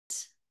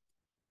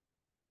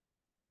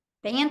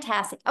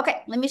Fantastic.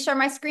 Okay, let me share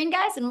my screen,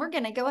 guys, and we're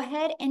going to go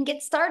ahead and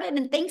get started.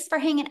 And thanks for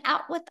hanging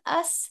out with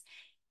us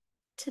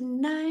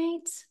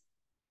tonight.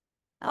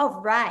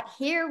 All right,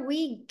 here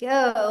we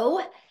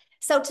go.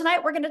 So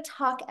tonight we're going to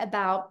talk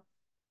about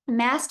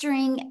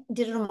mastering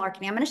digital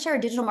marketing. I'm going to share a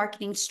digital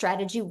marketing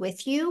strategy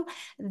with you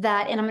and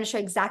I'm going to show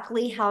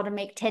exactly how to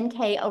make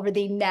 10K over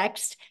the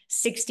next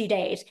 60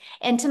 days.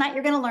 And tonight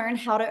you're going to learn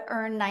how to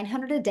earn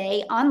 900 a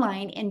day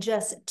online in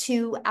just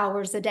 2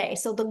 hours a day.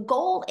 So the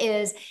goal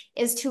is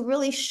to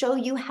really show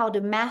you how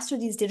to master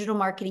these digital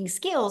marketing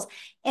skills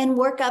and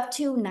work up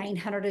to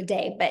 900 a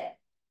day. But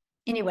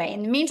anyway,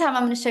 in the meantime,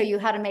 I'm going to show you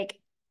how to make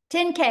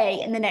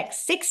 10K in the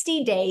next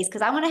 60 days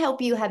because I want to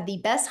help you have the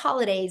best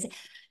holidays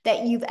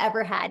that you've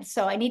ever had.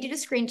 So I need you to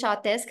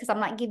screenshot this because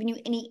I'm not giving you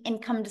any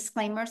income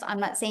disclaimers.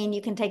 I'm not saying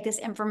you can take this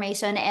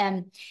information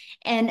and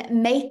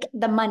make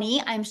the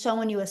money. I'm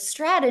showing you a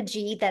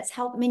strategy that's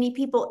helped many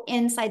people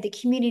inside the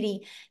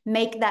community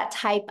make that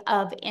type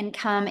of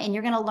income. And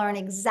you're going to learn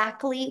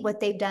exactly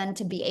what they've done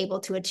to be able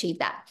to achieve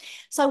that.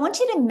 So I want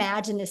you to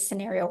imagine this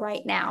scenario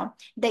right now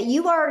that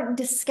you are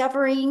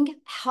discovering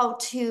how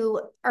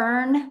to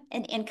earn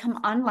an income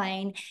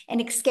online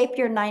and escape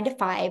your 9 to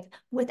 5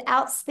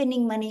 without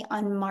spending money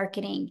on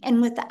marketing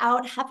and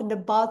without having to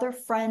bother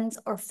friends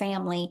or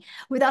family,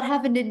 without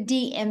having to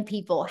DM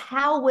people.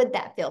 How would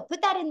that feel?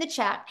 Put that in the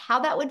chat,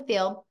 how that would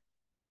feel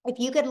if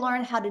you could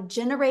learn how to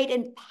generate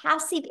a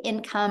passive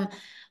income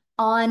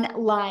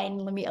online.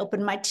 Let me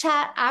open my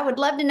chat. I would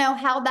love to know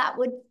how that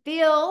would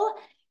feel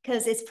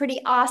because it's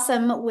pretty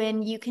awesome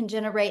when you can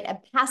generate a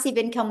passive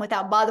income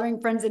without bothering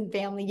friends and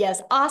family.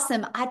 Yes,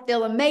 awesome. I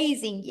feel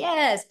amazing.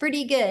 Yes,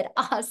 pretty good.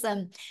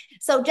 Awesome.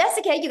 So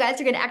Jessica, you guys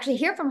are going to actually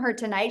hear from her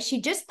tonight. She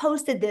just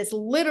posted this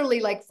literally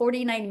like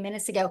 49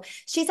 minutes ago.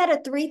 She's had a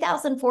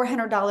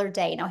 $3,400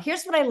 day. Now,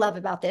 here's what I love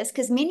about this,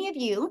 because many of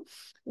you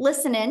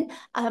listening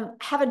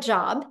have a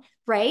job,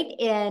 right?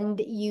 And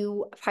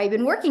you probably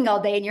been working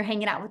all day and you're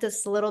hanging out with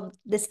us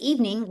this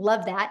evening.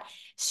 Love that.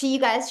 She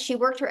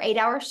worked her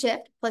 8-hour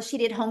shift, plus she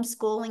did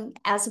homeschooling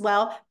as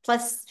well.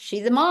 Plus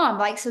she's a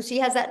mom, so she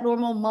has that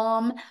normal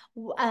mom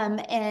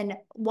and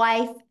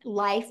wife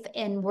life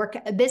and work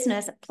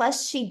business.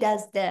 Plus she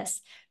does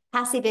this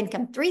passive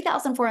income,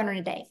 3,400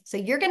 a day. So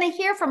you're going to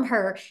hear from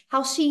her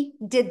how she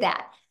did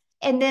that.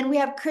 And then we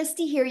have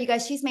Christy here, you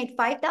guys. She's made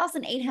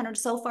 5,800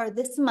 so far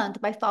this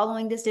month by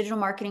following this digital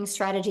marketing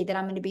strategy that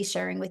I'm going to be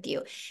sharing with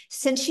you.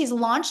 Since she's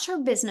launched her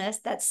business,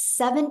 that's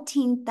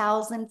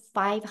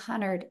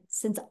 17,500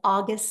 since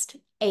August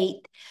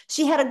 8th.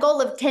 She had a goal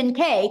of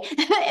 10K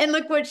and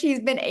look what she's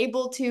been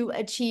able to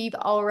achieve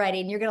already.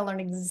 And you're going to learn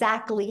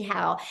exactly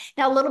how.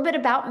 Now, a little bit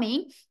about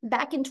me.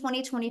 Back in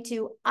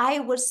 2022, I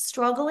was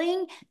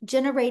struggling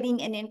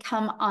generating an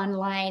income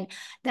online.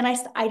 Then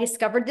I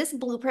discovered this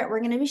blueprint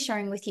we're going to be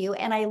sharing with you,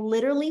 and I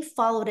literally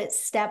followed it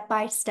step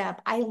by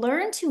step. I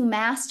learned to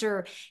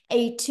master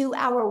a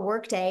 2-hour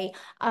workday,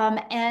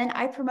 and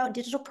I promote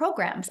digital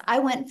programs. I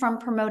went from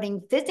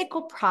promoting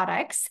physical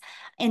products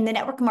in the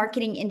network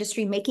marketing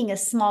industry, making a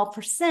small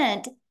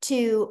percent,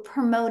 to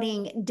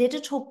promoting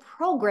digital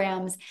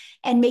programs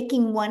and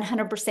making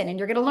 100%. And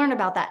you're going to learn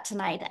about that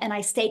tonight. And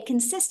I stayed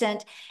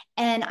consistent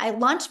and I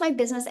launched my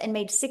business and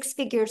made 6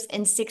 figures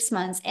in 6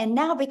 months. And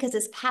now, because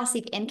it's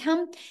passive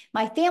income,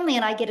 my family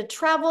and I get to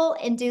travel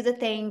and do the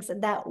things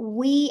that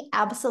we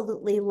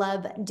absolutely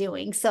love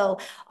doing. So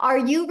are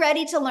you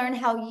ready to learn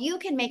how you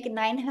can make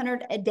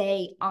 900 a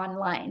day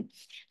online?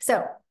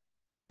 So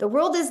the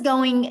world is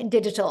going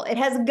digital. It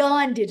has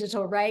gone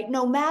digital, right?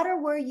 No matter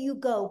where you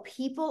go,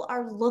 people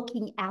are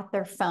looking at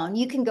their phone.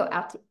 You can go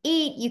out to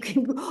eat. You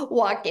can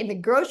walk in the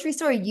grocery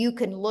store. You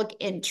can look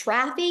in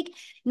traffic.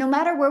 No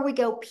matter where we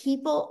go,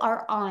 people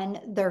are on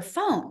their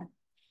phone.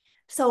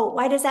 So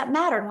why does that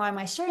matter? And why am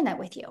I sharing that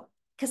with you?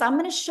 Because I'm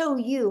going to show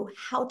you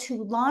how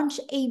to launch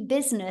a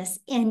business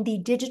in the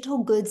digital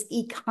goods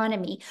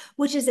economy,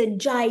 which is a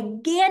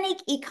gigantic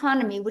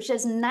economy, which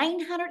is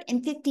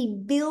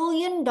 $950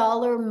 billion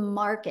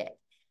market.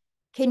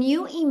 Can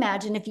you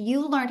imagine if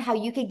you learned how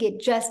you could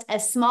get just a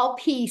small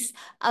piece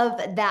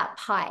of that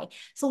pie?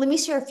 So let me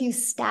share a few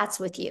stats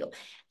with you.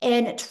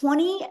 In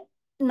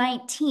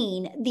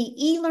 2019, the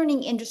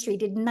e-learning industry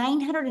did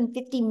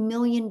 $950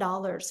 million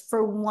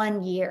for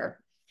 1 year.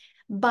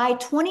 By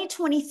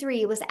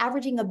 2023, it was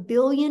averaging $1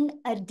 billion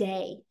a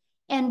day.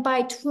 And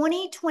by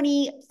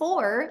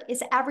 2024,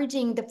 it's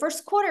averaging, the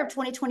first quarter of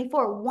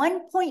 2024,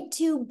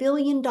 $1.2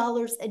 billion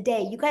a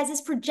day. You guys,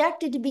 it's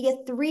projected to be a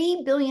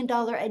 $3 billion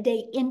a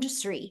day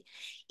industry.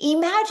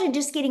 Imagine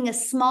just getting a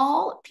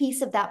small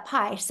piece of that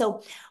pie.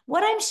 So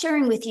what I'm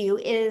sharing with you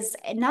is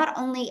not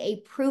only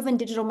a proven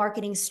digital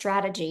marketing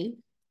strategy.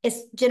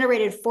 It's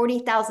generated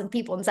 40,000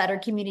 people inside our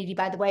community,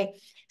 by the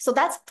way. So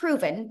that's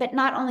proven, but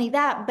not only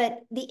that,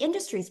 but the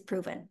industry's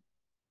proven.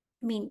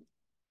 I mean,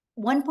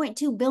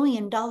 $1.2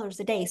 billion a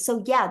day.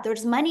 So yeah,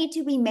 there's money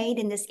to be made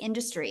in this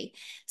industry.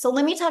 So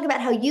let me talk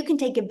about how you can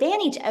take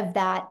advantage of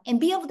that and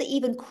be able to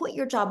even quit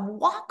your job,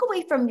 walk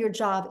away from your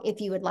job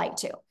if you would like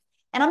to.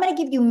 And I'm going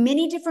to give you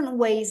many different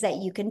ways that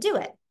you can do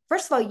it.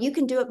 First of all, you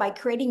can do it by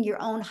creating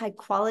your own high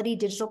quality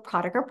digital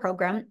product or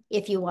program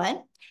if you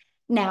want.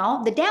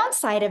 Now, the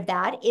downside of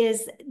that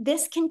is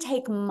this can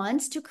take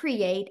months to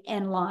create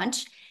and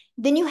launch.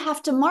 Then you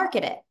have to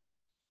market it.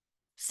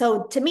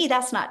 So to me,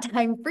 that's not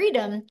time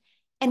freedom.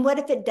 And what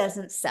if it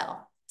doesn't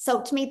sell?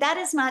 So to me, that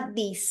is not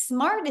the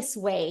smartest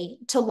way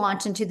to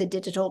launch into the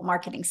digital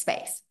marketing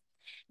space.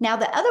 Now,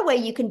 the other way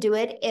you can do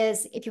it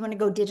is, if you want to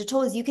go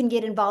digital, is you can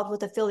get involved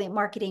with affiliate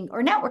marketing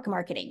or network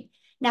marketing.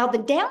 Now, the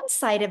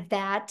downside of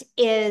that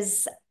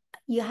is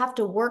you have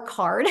to work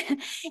hard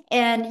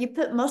and you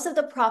put most of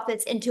the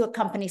profits into a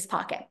company's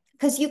pocket,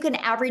 because you can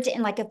average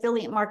in like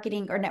affiliate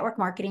marketing or network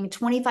marketing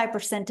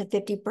 25% to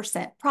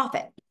 50%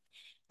 profit.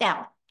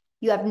 Now,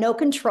 you have no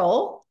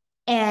control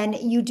and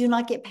you do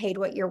not get paid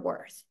what you're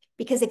worth.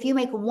 Because if you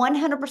make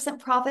 100%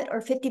 profit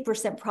or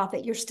 50%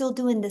 profit, you're still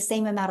doing the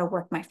same amount of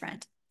work, my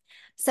friend.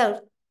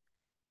 So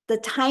the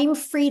time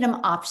freedom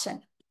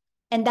option,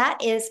 and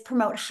that is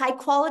promote high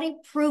quality,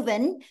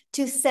 proven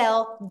to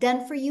sell,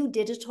 done for you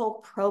digital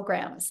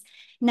programs.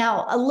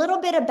 Now, a little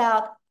bit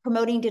about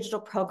promoting digital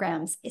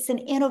programs. It's an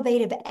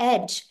innovative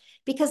edge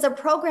because the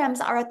programs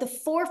are at the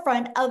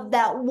forefront of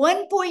that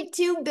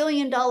 $1.2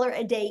 billion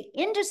a day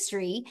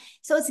industry.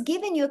 So it's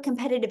giving you a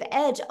competitive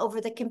edge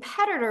over the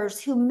competitors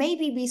who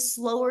maybe be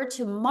slower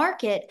to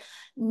market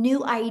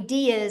new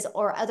ideas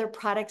or other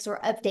products or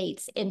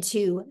updates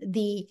into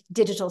the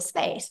digital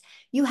space.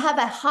 You have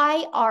a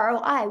high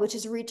ROI, which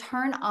is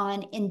return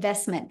on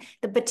investment.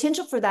 The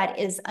potential for that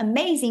is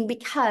amazing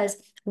because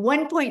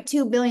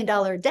 $1.2 billion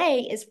a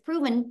day is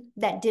proven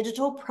that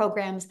digital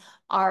programs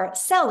are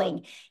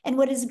selling. And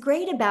what is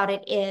great about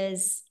it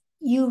is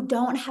you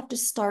don't have to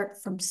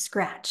start from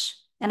scratch.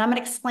 And I'm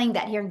going to explain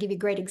that here and give you a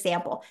great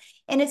example.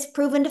 And it's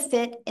proven to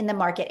fit in the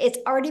market. It's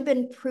already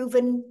been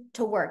proven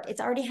to work.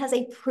 It already has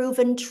a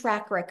proven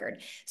track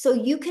record. So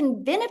you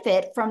can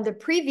benefit from the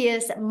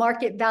previous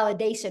market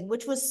validation,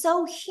 which was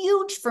so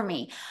huge for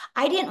me.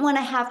 I didn't want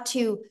to have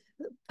to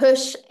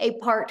push a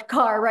parked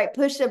car, right?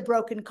 Push a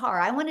broken car.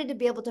 I wanted to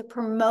be able to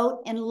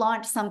promote and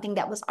launch something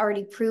that was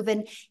already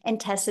proven and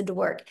tested to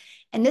work.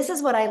 And this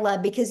is what I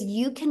love, because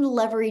you can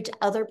leverage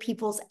other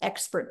people's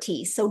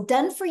expertise. So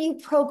done for you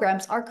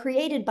programs are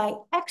created by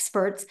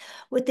experts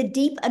with a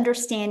deep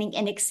understanding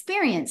and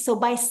experience. So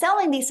by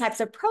selling these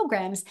types of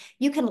programs,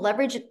 you can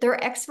leverage their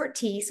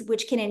expertise,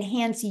 which can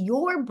enhance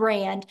your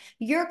brand,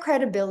 your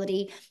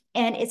credibility,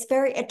 and it's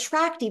very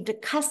attractive to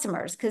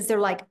customers because they're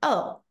like,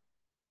 oh,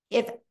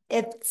 if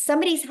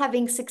somebody's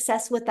having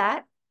success with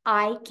that,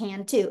 I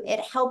can too. It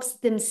helps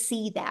them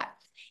see that.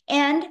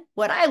 And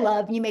what I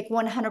love, you make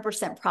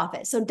 100%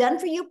 profit. So done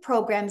for you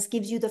programs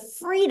gives you the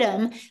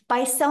freedom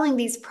by selling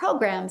these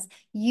programs.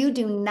 You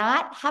do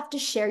not have to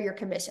share your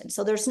commission.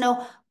 So there's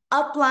no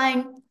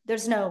upline,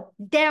 there's no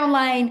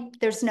downline,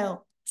 there's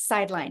no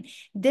sideline.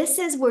 This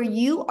is where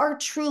you are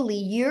truly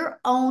your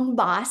own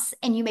boss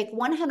and you make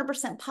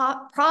 100%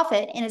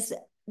 profit, and it's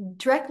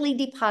directly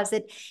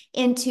deposit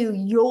into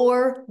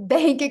your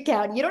bank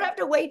account. You don't have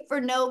to wait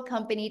for no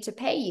company to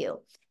pay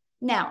you.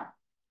 Now,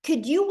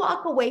 could you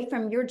walk away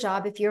from your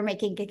job if you're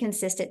making a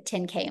consistent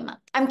 10K a month?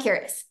 I'm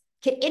curious.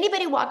 Could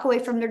anybody walk away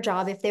from their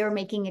job if they were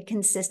making a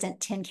consistent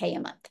 10K a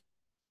month?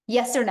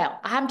 Yes or no?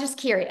 I'm just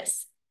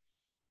curious.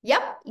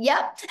 Yep.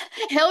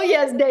 Hell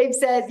yes, Dave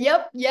says.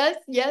 Yep. Yes.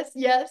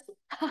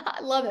 I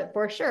love it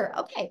for sure.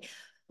 Okay.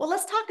 Well,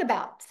 let's talk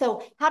about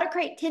how to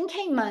create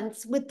 10K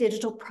months with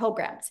digital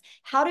programs,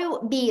 how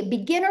to be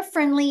beginner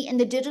friendly in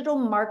the digital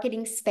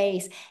marketing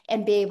space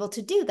and be able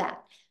to do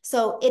that.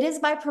 So it is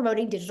by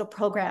promoting digital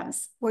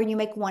programs where you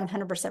make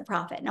 100%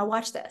 profit. Now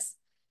watch this.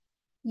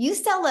 You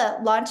sell a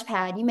launch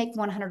pad, you make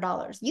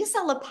 $100. You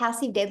sell a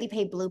passive daily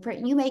pay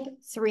blueprint, you make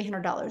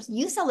 $300.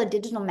 You sell a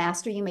digital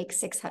master, you make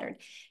 $600.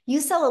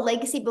 You sell a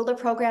legacy builder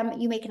program,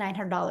 you make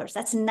 $900.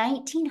 That's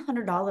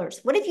 $1,900.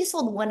 What if you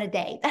sold one a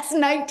day? That's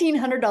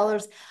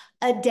 $1,900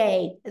 a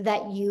day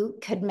that you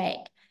could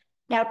make.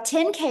 Now,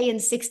 10K in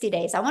 60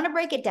 days. I want to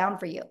break it down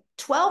for you.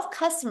 12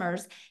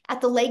 customers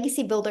at the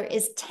Legacy Builder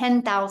is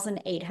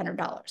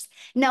 $10,800.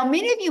 Now,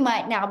 many of you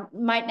might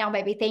now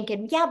be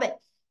thinking, yeah, but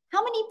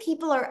how many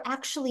people are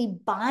actually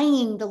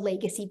buying the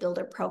Legacy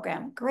Builder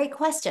program? Great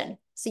question.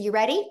 So you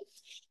ready?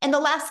 In the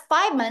last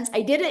 5 months,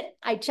 I did it.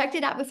 I checked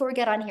it out before we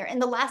got on here. In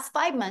the last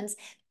 5 months,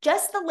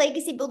 just the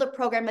Legacy Builder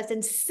program has been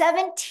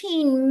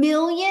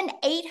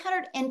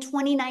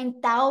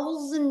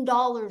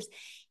 $17,829,000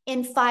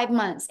 in 5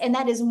 months. And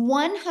that is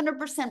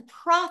 100%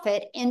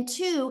 profit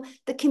into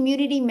the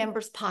community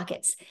members'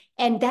 pockets.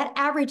 And that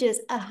averages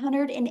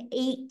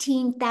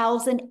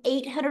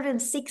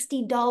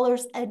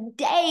 $118,860 a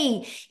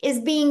day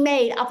is being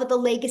made off of the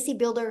Legacy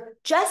Builder,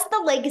 just the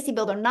Legacy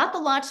Builder, not the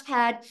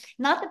Launchpad,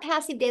 not the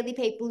Passive Daily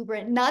Pay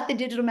Blueprint, not the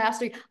Digital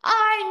Mastery.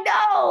 I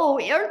know,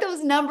 aren't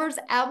those numbers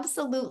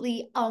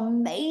absolutely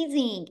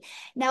amazing?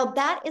 Now,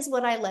 that is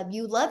what I love.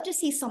 You love to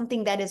see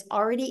something that is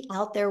already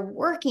out there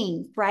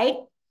working, right?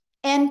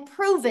 And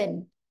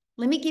proven.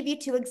 Let me give you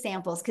 2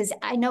 examples because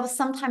I know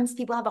sometimes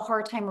people have a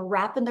hard time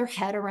wrapping their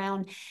head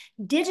around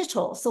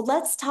digital. So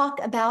let's talk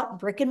about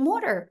brick and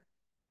mortar.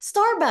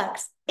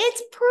 Starbucks,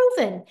 it's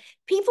proven.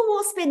 People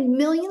will spend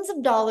millions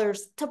of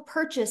dollars to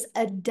purchase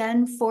a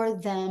done for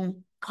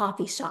them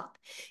coffee shop.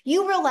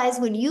 You realize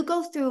when you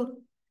go through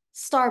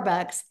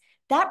Starbucks,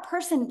 that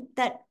person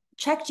that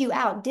checked you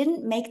out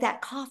didn't make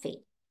that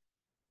coffee.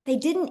 They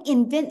didn't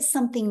invent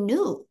something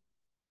new.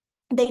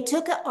 They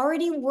took an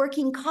already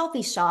working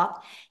coffee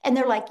shop and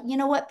they're like, you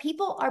know what?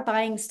 People are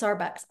buying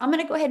Starbucks. I'm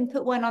going to go ahead and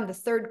put one on the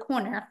third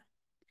corner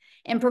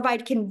and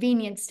provide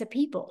convenience to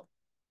people.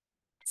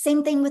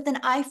 Same thing with an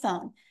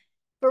iPhone.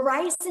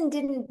 Verizon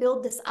didn't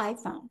build this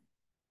iPhone,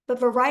 but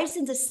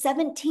Verizon's a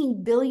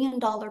 $17 billion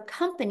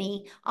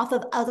company off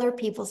of other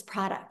people's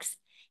products.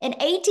 And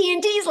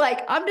AT&T's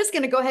like, I'm just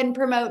going to go ahead and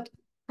promote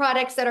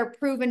products that are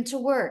proven to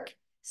work.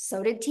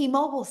 So did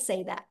T-Mobile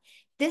say that.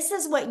 This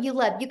is what you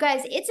love. You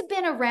guys, it's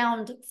been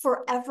around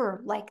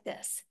forever like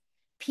this.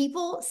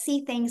 People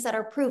see things that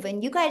are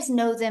proven. You guys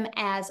know them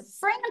as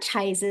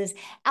franchises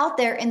out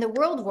there in the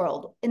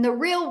world, in the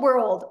real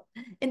world.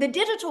 In the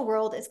digital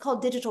world, it's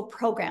called digital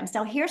programs.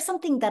 Now, here's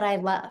something that I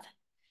love.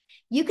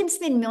 You can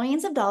spend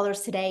millions of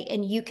dollars today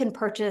and you can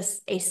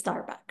purchase a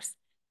Starbucks.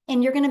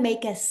 And you're going to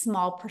make a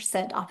small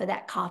percent off of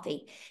that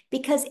coffee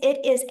because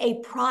it is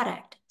a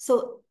product.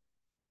 So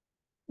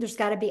there's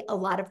got to be a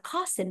lot of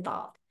costs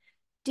involved.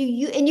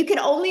 And you can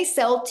only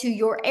sell to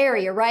your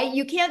area, right?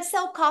 You can't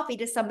sell coffee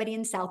to somebody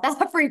in South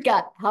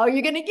Africa. How are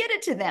you going to get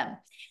it to them?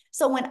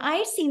 So when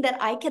I seen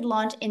that I could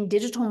launch in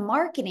digital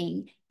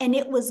marketing and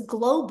it was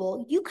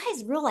global, you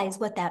guys realize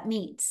what that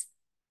means.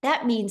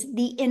 That means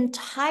the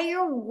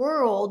entire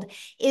world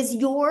is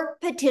your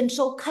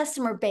potential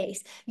customer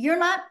base. You're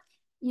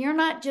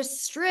not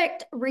just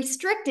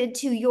restricted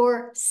to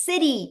your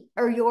city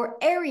or your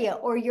area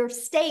or your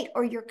state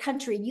or your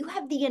country. You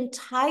have the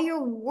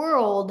entire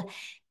world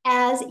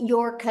as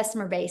your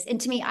customer base. And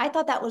to me, I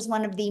thought that was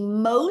one of the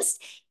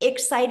most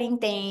exciting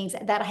things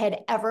that I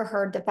had ever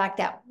heard. The fact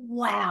that,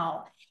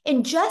 wow,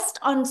 and just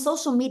on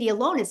social media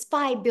alone is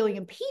 5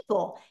 billion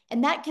people,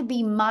 and that could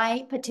be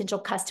my potential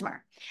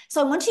customer.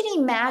 So I want you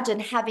to imagine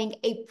having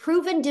a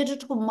proven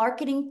digital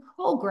marketing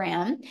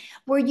program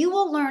where you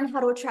will learn how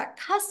to attract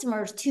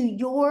customers to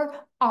your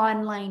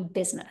online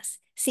business.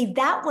 See,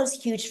 that was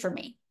huge for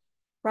me,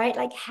 right?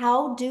 Like,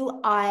 how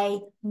do I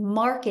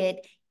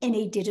market in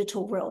a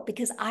digital world?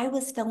 Because I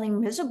was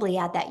failing miserably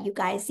at that, you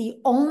guys. The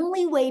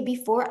only way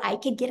before I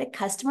could get a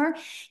customer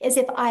is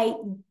if I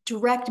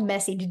direct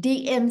message,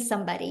 DM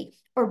somebody,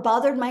 or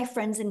bothered my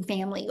friends and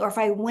family, or if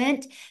I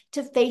went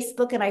to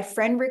Facebook and I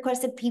friend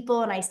requested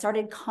people and I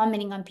started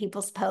commenting on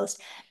people's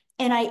posts.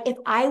 And if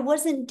I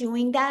wasn't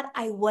doing that,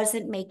 I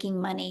wasn't making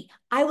money.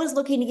 I was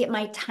looking to get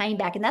my time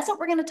back. And that's what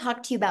we're going to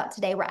talk to you about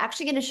today. We're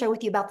actually going to share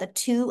with you about the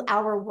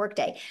 2-hour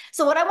workday.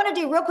 So what I want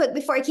to do real quick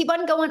before I keep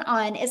on going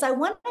on is I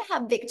want to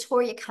have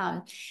Victoria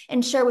come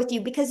and share with you,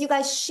 because you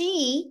guys,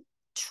 she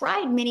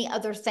tried many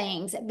other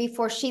things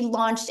before she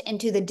launched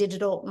into the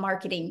digital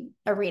marketing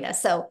arena.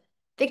 So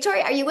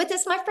Victoria, are you with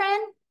us, my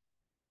friend?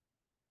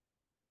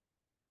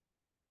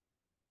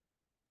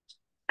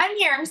 I'm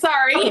here. I'm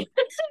sorry.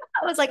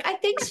 I was like, I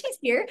think she's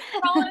here.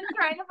 Roland's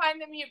trying to find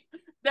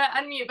the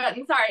unmute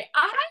button. Sorry.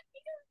 Hi,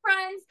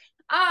 friends.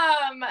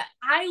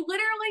 I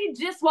literally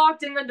just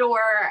walked in the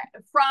door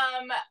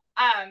from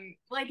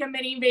like a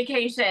mini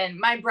vacation.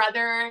 My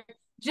brother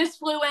just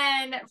flew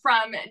in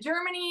from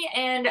Germany,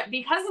 and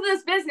because of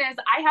this business,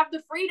 I have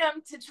the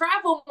freedom to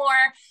travel more.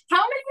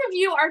 How many of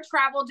you are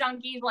travel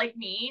junkies like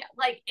me?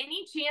 Like,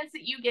 any chance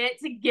that you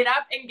get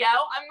up and go?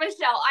 I'm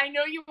Michelle. I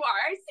know you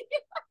are. I see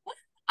you.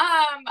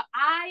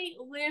 I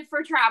live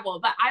for travel,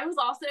 but I was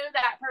also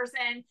that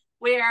person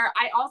where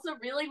I also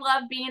really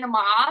love being a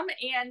mom.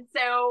 And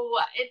so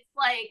it's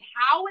like,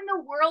 how in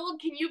the world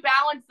can you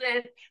balance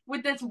this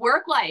with this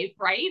work life,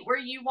 right? Where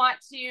you want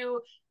to,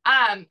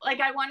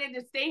 like, I wanted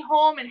to stay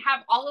home and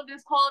have all of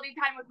this quality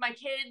time with my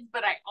kids,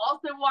 but I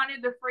also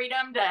wanted the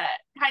freedom to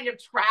kind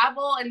of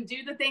travel and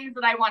do the things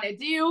that I want to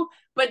do,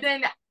 but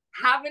then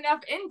have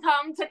enough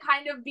income to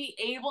kind of be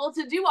able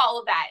to do all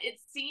of that. It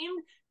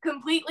seemed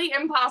completely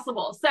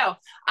impossible. So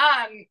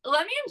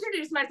let me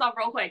introduce myself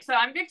real quick. So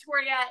I'm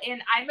Victoria,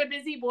 and I'm a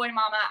busy boy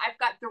mama. I've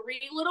got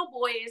 3 little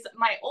boys.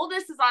 My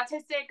oldest is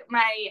autistic.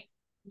 My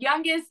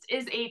youngest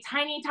is a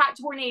tiny tot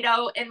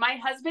tornado, and my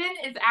husband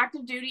is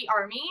active duty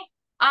Army.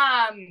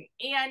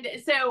 And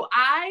so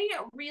I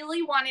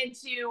really wanted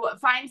to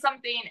find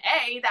something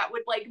that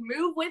would like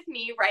move with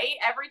me, right?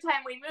 Every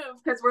time we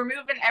move, because we're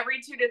moving every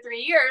 2 to 3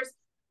 years.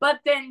 But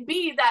then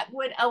B, that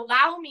would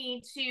allow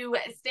me to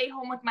stay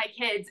home with my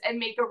kids and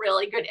make a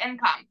really good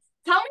income.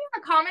 Tell me in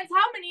the comments,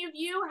 how many of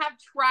you have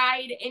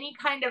tried any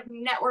kind of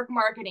network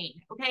marketing?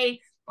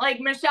 Okay, like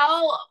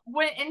Michelle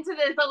went into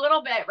this a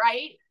little bit,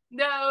 right?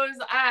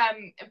 Those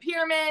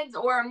pyramids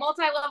or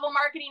multi-level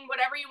marketing,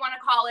 whatever you want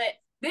to call it.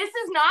 This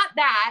is not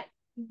that,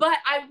 but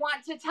I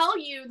want to tell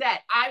you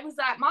that I was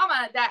that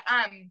mama that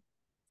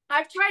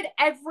I've tried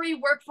every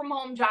work from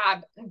home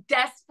job,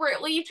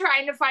 desperately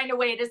trying to find a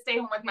way to stay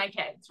home with my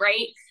kids,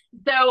 right?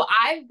 So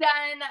I've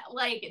done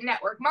like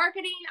network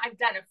marketing, I've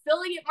done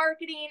affiliate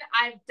marketing,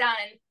 I've done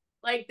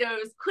like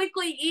those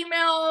quickly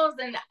emails.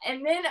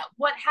 And then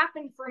what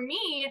happened for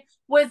me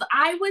was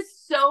I was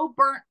so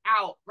burnt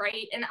out,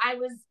 right? And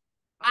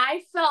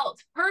I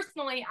felt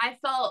personally, I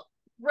felt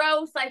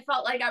gross. I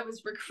felt like I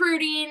was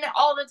recruiting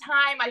all the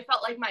time. I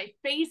felt like my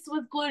face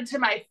was glued to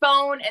my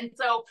phone. And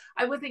so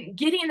I wasn't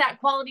getting that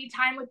quality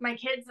time with my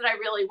kids that I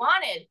really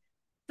wanted.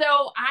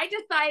 So I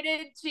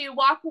decided to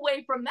walk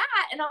away from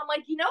that. And I'm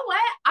like, you know what?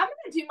 I'm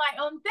going to do my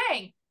own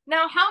thing.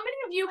 Now, how many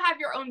of you have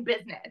your own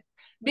business?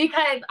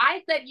 Because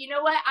I said, you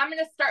know what? I'm going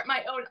to start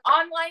my own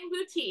online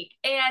boutique,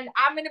 and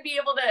I'm going to be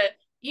able to,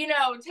 you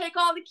know, take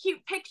all the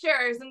cute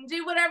pictures and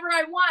do whatever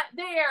I want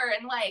there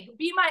and like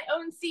be my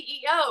own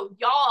CEO,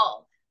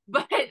 y'all.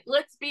 But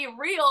let's be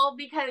real,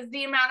 because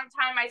the amount of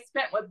time I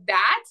spent with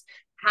that,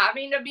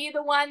 having to be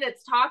the one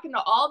that's talking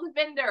to all the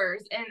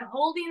vendors and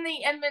holding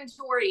the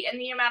inventory, and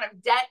the amount of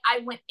debt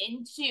I went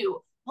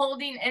into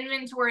holding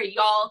inventory,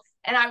 y'all.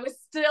 And I was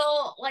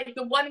still like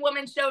the one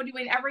woman show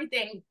doing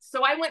everything.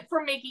 So I went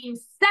from making $7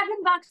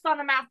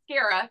 on a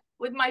mascara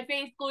with my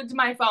face glued to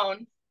my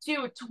phone to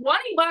 $20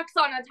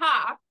 on a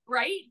top,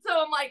 right?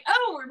 So I'm like,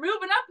 oh, we're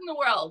moving up in the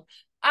world.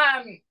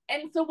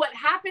 And so what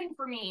happened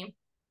for me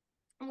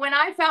when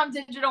I found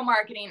digital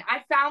marketing,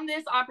 I found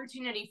this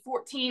opportunity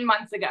 14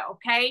 months ago.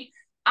 Okay.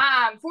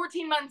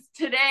 14 months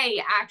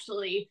today,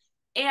 actually.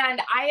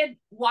 And I had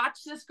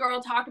watched this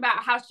girl talk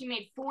about how she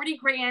made 40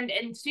 grand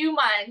in 2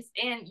 months.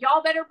 And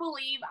y'all better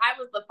believe I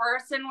was the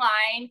first in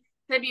line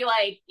to be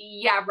like,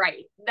 yeah,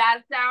 right.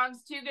 That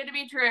sounds too good to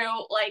be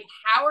true. Like,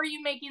 how are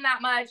you making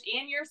that much?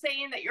 And you're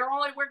saying that you're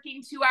only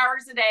working 2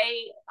 hours a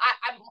day.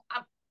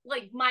 I'm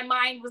like, my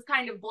mind was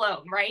kind of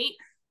blown, right?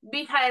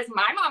 Because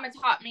my mama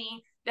taught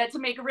me that to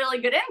make a really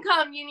good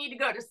income, you need to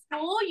go to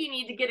school, you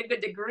need to get a good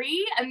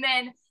degree, and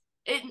then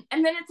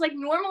it's like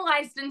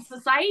normalized in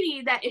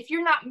society that if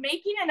you're not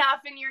making enough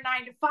in your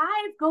 9 to 5,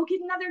 go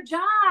get another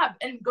job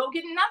and go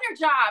get another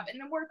job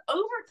and then work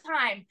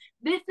overtime.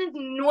 This is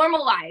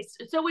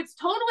normalized. So it's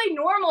totally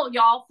normal,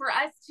 y'all, for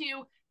us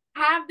to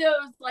have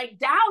those like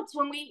doubts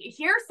when we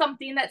hear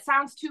something that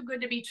sounds too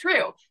good to be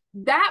true.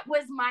 That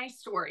was my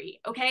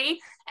story. Okay.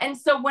 And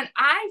so when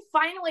I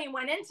finally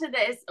went into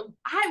this,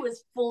 I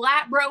was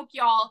flat broke,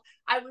 y'all.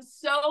 I was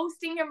so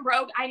stinking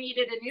broke. I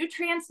needed a new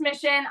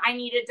transmission. I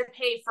needed to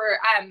pay for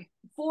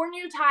 4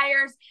 new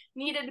tires,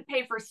 needed to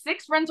pay for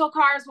 6 rental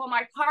cars while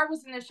my car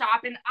was in the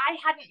shop. And I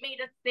hadn't made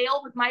a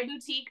sale with my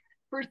boutique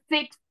for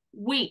 6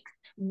 weeks.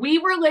 We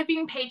were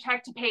living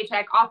paycheck to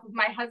paycheck off of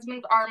my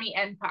husband's army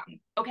income.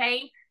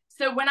 Okay.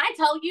 So when I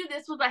tell you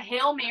this was a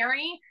Hail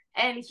Mary,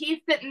 and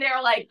he's sitting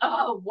there like,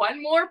 oh,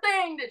 one more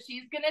thing that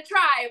she's going to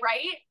try,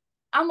 right?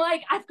 I'm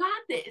like, I've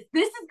got this.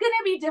 This is going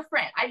to be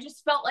different. I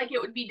just felt like it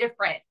would be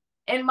different.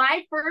 In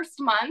my first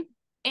month,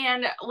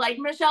 and like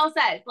Michelle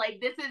says, like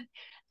this is,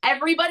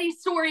 everybody's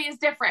story is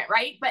different,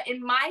 right? But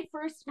in my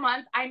first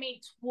month, I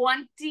made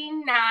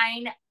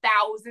 $29,000.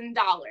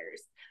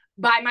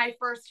 By my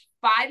first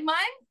 5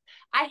 months,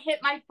 I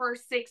hit my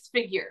first 6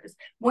 figures.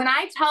 When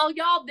I tell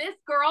y'all this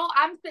girl,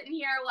 I'm sitting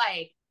here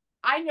like,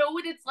 I know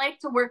what it's like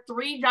to work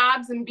 3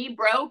 jobs and be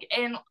broke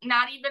and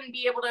not even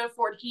be able to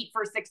afford heat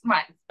for 6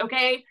 months.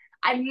 Okay.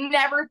 I've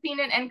never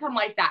seen an income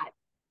like that.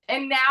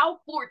 And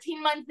now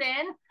 14 months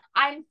in,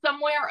 I'm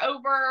somewhere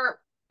over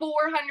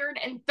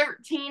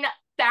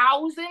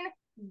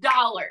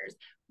 $413,000.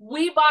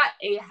 We bought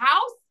a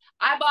house.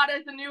 I bought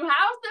us a new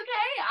house.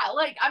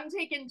 Okay. I'm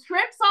taking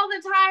trips all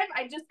the time.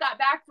 I just got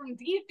back from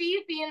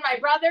DC seeing my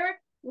brother.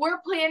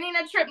 We're planning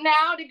a trip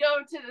now to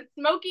go to the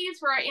Smokies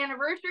for our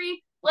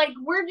anniversary. Like,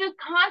 we're just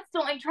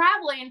constantly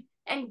traveling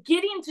and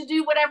getting to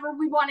do whatever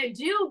we want to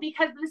do,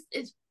 because this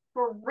is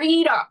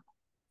freedom,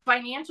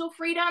 financial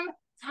freedom,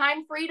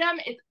 time freedom.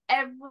 It's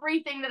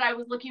everything that I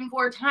was looking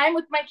for. Time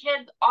with my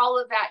kids, all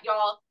of that,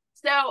 y'all.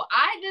 So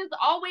I just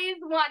always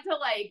want to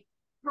like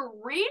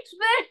preach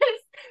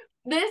this.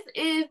 This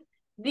is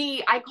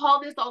I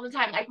call this all the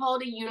time, I call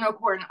it a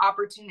unicorn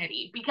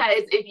opportunity,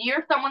 because if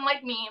you're someone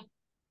like me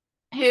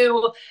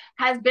who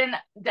has been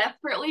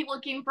desperately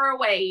looking for a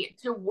way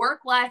to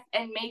work less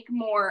and make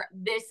more,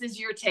 this is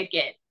your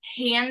ticket.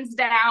 Hands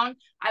down.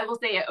 I will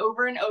say it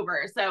over and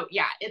over. So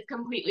yeah, it's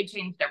completely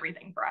changed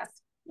everything for us.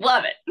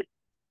 Love it.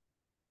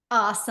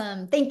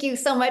 Awesome. Thank you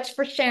so much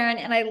for sharing.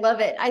 And I love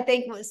it. I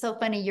think it was so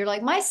funny. You're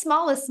like, my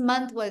smallest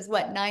month was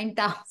what,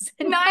 9,000?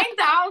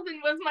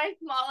 9,000 was my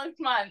smallest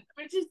month,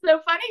 which is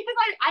so funny because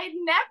I had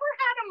never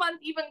had a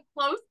month even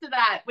close to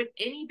that with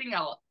anything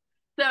else.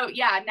 So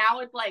yeah, now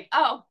it's like,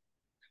 oh,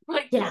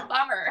 like, yeah,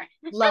 bummer.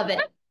 Love it.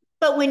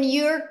 But when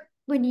you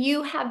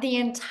have the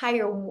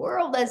entire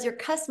world as your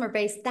customer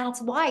base,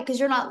 that's why, because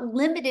you're not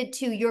limited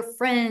to your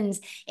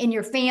friends and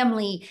your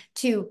family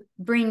to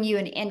bring you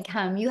an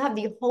income. You have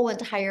the whole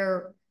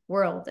entire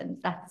world,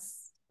 and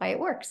that's why it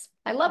works.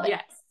 I love it.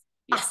 Yes.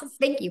 Awesome.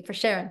 Thank you for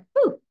sharing.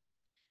 Woo.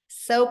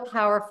 So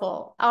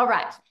powerful. All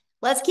right.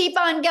 Let's keep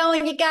on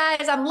going, you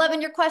guys. I'm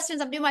loving your questions.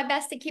 I'm doing my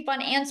best to keep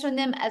on answering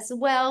them as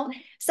well.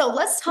 So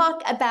let's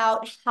talk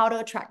about how to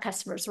attract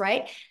customers,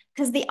 right?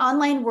 because the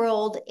online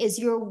world is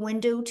your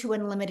window to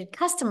unlimited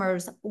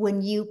customers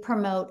when you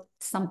promote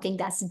something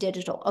that's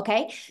digital.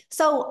 Okay.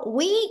 So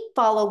we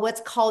follow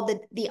what's called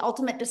the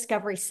ultimate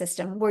discovery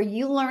system, where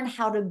you learn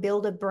how to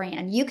build a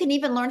brand. You can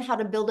even learn how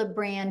to build a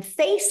brand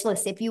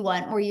faceless if you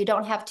want, or you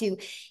don't have to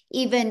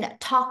even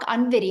talk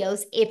on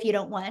videos if you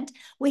don't want.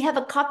 We have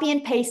a copy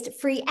and paste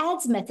free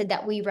ads method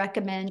that we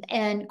recommend.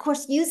 And of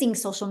course, using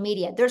social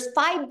media. There's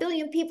 5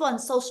 billion people on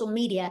social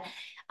media.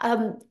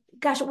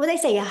 Gosh, what they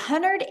say,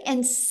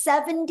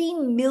 170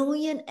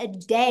 million a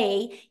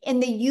day in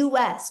the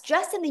US,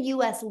 just in the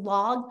US,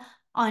 log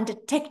onto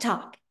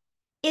TikTok.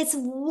 It's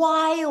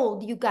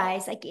wild, you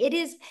guys. Like it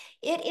is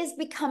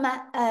become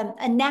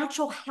a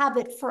natural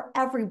habit for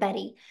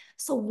everybody.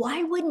 So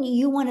why wouldn't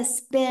you want to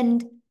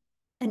spend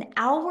an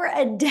hour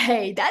a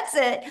day, that's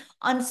it,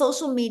 on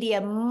social media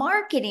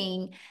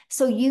marketing,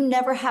 so you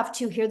never have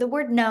to hear the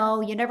word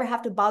no, you never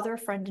have to bother a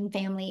friend and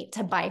family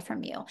to buy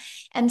from you.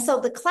 And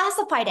so the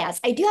classified ads,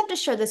 I do have to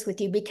share this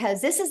with you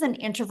because this is an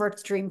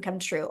introvert's dream come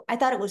true. I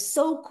thought it was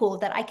so cool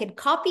that I could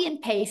copy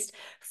and paste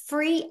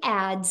free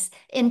ads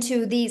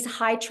into these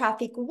high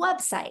traffic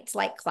websites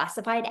like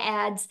classified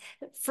ads.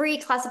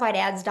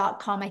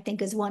 Freeclassifiedads.com, I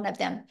think, is one of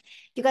them.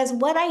 You guys,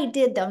 what I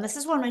did though, and this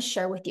is what I'm going to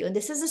share with you, and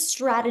this is a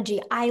strategy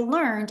I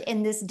learned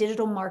in this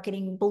digital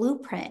marketing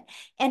blueprint,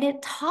 and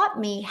it taught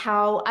me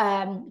how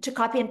to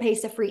copy and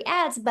paste the free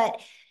ads,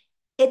 but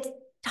it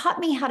taught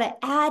me how to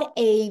add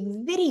a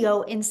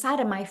video inside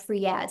of my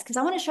free ads, because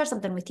I want to share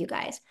something with you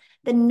guys.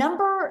 The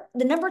number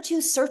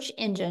 2 search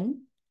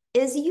engine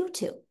is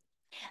YouTube.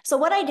 So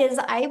what I did is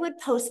I would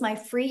post my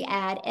free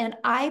ad and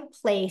I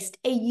placed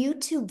a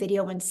YouTube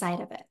video inside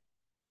of it.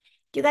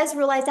 Do you guys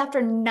realize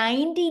after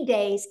 90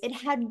 days, it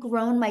had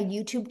grown my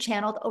YouTube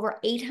channel to over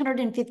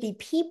 850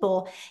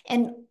 people,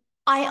 and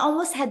I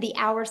almost had the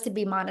hours to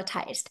be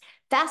monetized.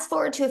 Fast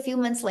forward to a few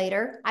months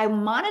later, I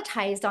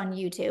monetized on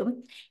YouTube,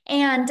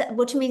 and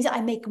which means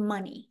I make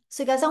money.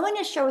 So guys, I want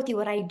to share with you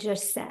what I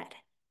just said.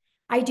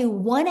 I do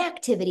one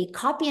activity,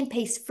 copy and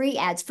paste free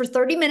ads for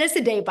 30 minutes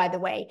a day, by the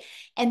way.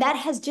 And that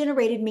has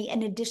generated me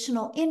an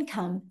additional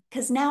income,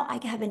 because now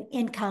I have an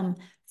income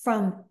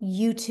from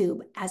YouTube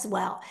as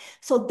well.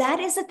 So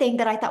that is the thing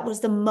that I thought was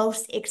the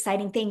most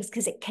exciting things,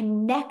 because it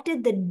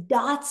connected the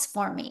dots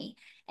for me.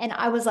 And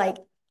I was like,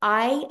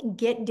 I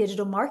get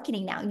digital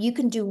marketing now. You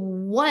can do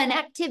one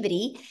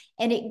activity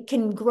and it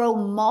can grow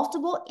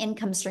multiple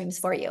income streams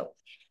for you.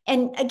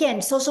 And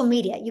again, social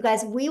media, you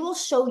guys, we will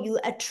show you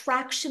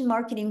attraction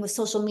marketing with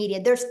social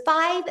media. There's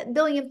 5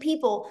 billion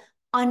people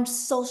on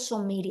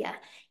social media.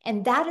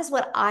 And that is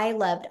what I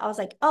loved. I was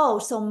like, oh,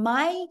 so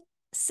my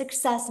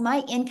success,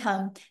 my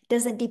income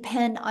doesn't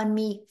depend on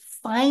me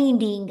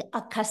finding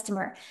a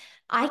customer.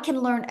 I can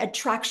learn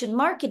attraction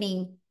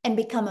marketing and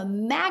become a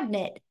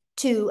magnet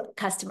to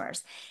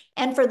customers.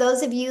 And for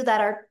those of you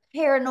that are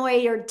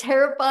paranoid or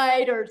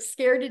terrified or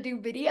scared to do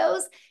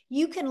videos,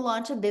 you can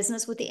launch a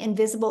business with the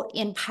invisible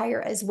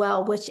empire as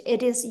well, which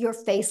it is your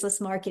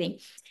faceless marketing.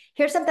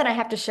 Here's something I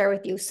have to share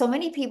with you. So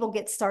many people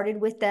get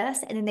started with this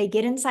and then they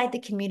get inside the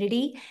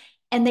community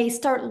and they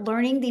start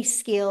learning these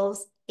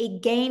skills.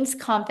 It gains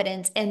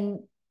confidence and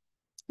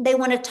they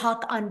want to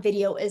talk on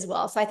video as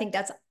well. So I think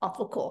that's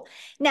awful cool.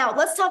 Now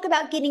let's talk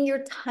about getting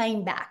your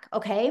time back,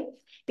 okay?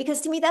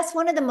 Because to me, that's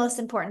one of the most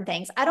important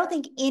things. I don't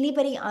think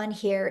anybody on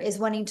here is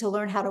wanting to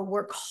learn how to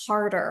work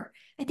harder.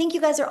 I think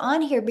you guys are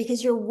on here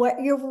because you're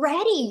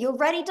ready. You're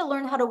ready to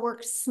learn how to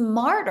work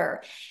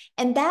smarter.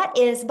 And that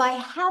is by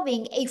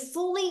having a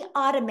fully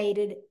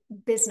automated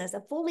business, a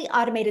fully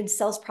automated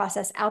sales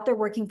process out there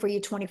working for you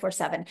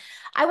 24/7.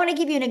 I want to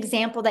give you an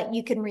example that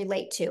you can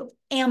relate to.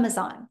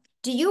 Amazon.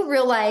 Do you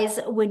realize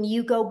when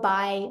you go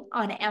buy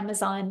on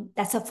Amazon,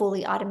 that's a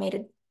fully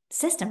automated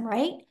system,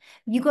 right?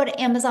 You go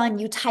to Amazon,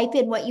 you type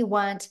in what you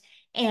want,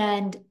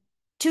 and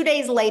 2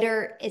 days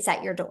later, it's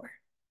at your door.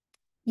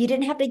 You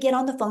didn't have to get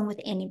on the phone with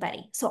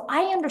anybody. So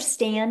I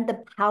understand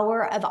the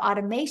power of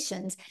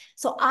automations.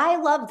 So I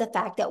love the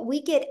fact that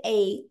we get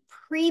a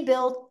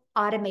pre-built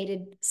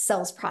automated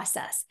sales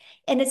process.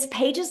 And it's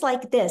pages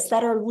like this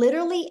that are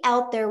literally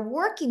out there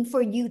working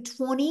for you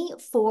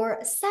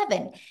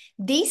 24/7.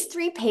 These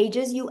 3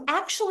 pages you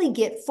actually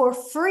get for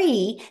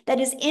free that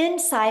is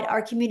inside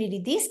our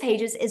community. These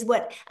pages is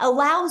what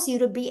allows you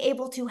to be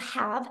able to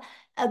have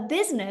a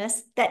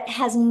business that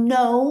has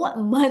no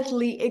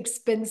monthly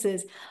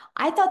expenses.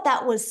 I thought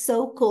that was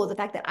so cool, the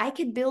fact that I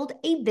could build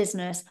a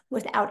business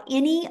without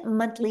any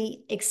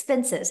monthly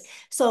expenses.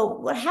 So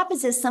what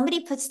happens is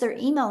somebody puts their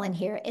email in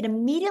here, it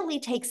immediately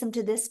takes them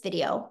to this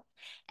video,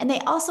 and they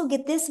also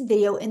get this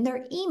video in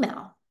their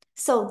email.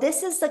 So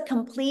this is the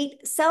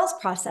complete sales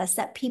process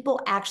that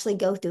people actually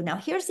go through. Now,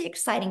 here's the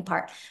exciting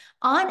part.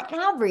 On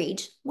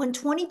average, when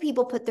 20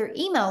 people put their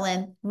email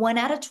in, 1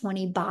 out of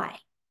 20 buy.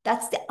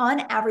 That's the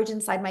on average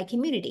inside my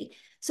community.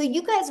 So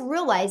you guys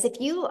realize if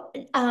you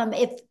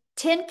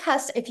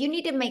if you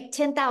need to make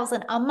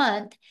 10,000 a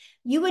month,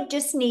 you would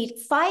just need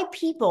 5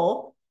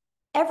 people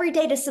every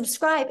day to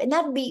subscribe, and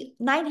that would be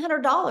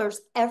 $900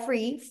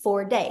 every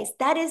 4 days.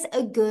 That is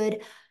a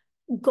good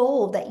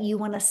goal that you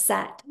want to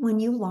set when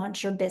you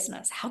launch your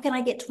business. How can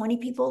I get 20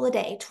 people a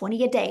day,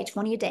 20 a day,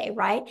 20 a day,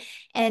 right?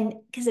 And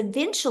because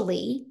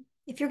eventually,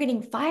 if you're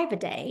getting 5 a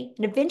day,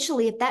 and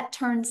eventually if that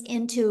turns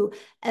into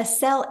a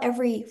sell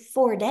every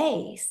 4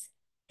 days,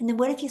 and then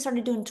what if you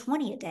started doing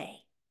 20 a day?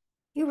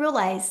 You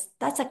realize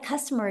that's a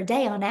customer a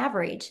day on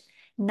average.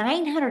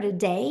 900 a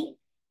day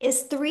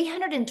is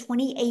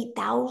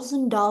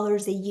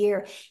 $328,000 a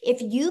year.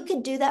 If you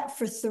could do that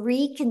for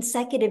 3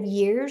 consecutive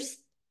years,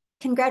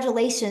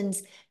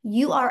 congratulations,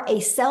 you are a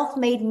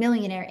self-made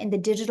millionaire in the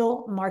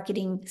digital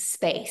marketing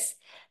space.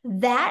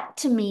 That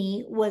to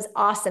me was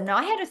awesome. Now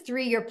I had a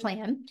 3-year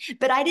plan,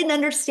 but I didn't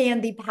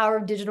understand the power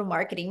of digital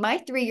marketing. My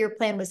 3-year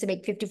plan was to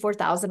make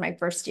 54,000 my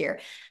first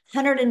year,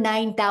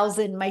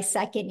 109,000 my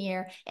second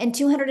year, and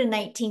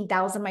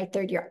 219,000 my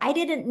third year. I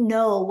didn't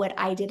know what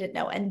I didn't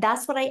know. And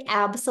that's what I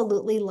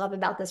absolutely love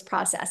about this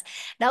process.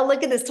 Now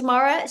look at this.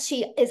 Tamara,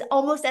 she is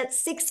almost at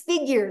 6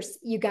 figures,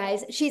 you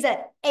guys. She's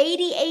at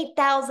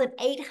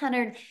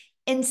 88,800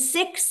 in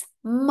 6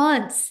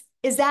 months.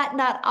 Is that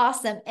not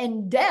awesome?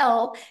 And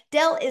Dell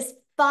is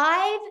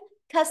 5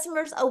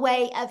 customers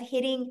away of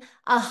hitting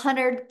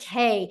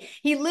 100K.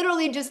 He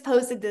literally just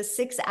posted this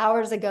 6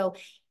 hours ago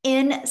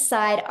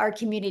inside our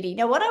community.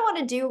 Now, what I want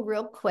to do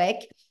real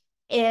quick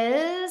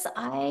is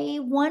I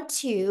want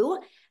to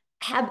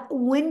have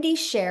Wendy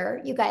share,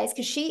 you guys,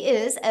 because she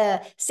is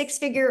a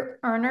 6-figure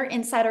earner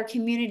inside our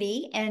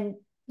community. And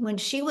when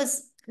she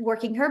was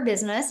working her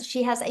business,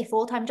 she has a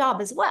full-time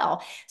job as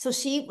well. So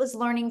she was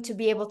learning to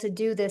be able to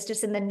do this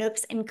just in the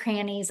nooks and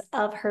crannies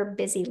of her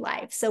busy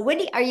life. So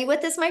Wendy, are you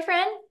with us, my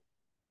friend?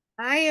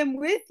 I am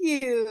with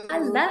you.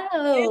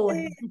 Hello.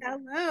 Yay,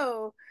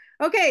 hello.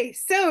 Okay,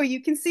 so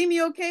you can see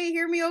me okay,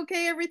 hear me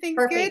okay, everything's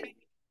good? Perfect.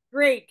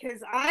 Great,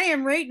 because I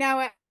am right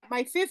now at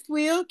my 5th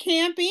wheel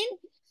camping.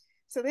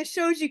 So this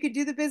shows you could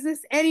do the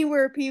business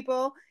anywhere,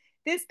 people.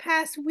 This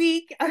past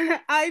week,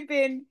 I've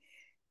been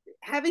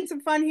having some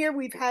fun here.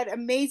 We've had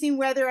amazing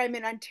weather. I'm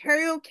in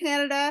Ontario,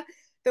 Canada.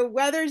 The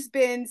weather's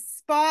been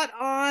spot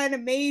on,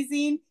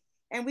 amazing.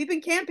 And we've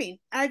been camping.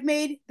 I've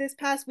made this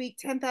past week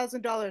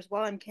 $10,000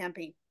 while I'm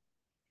camping.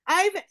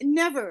 I've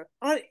never,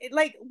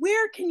 like,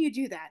 where can you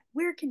do that?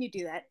 Where can you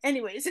do that?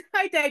 Anyways,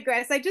 I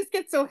digress. I just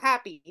get so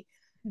happy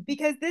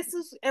because this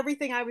is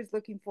everything I was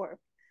looking for.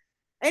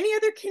 Any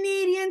other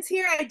Canadians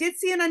here? I did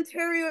see an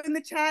Ontario in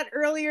the chat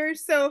earlier.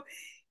 So,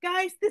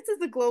 guys, this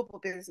is a global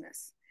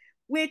business,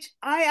 which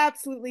I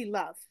absolutely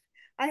love.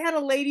 I had a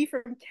lady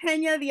from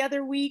Kenya the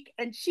other week,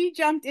 and she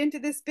jumped into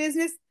this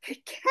business.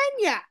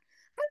 Kenya!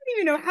 I don't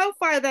even know how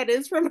far that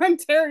is from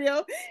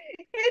Ontario.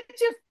 It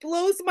just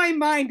blows my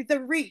mind,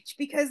 the reach,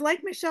 because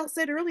like Michelle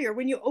said earlier,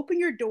 when you open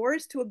your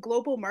doors to a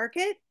global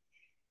market,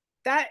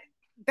 that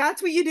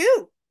that's what you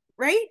do,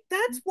 right?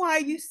 That's why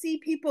you see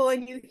people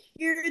and you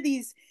hear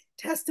these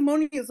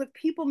testimonials of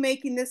people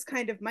making this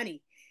kind of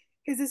money,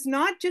 because it's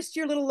not just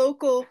your little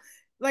local.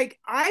 Like,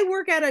 I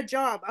work at a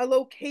job, a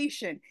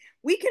location.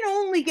 We can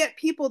only get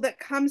people that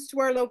comes to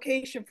our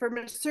location from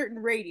a certain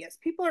radius.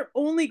 People are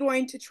only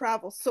going to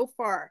travel so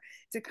far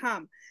to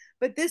come.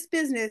 But this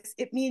business,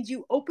 it means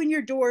you open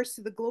your doors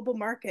to the global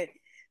market.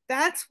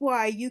 That's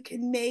why you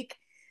can make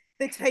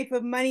the type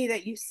of money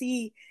that you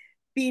see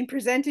being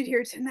presented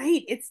here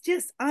tonight. It's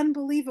just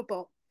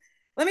unbelievable.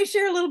 Let me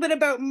share a little bit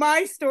about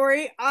my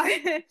story.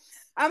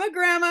 I'm a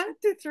grandma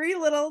to 3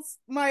 littles.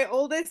 My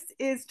oldest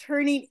is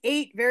turning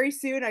 8 very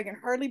soon. I can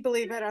hardly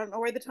believe it. I don't know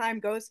where the time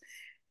goes.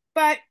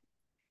 But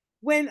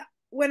when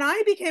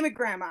I became a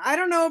grandma, I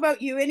don't know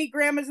about you, any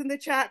grandmas in the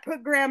chat,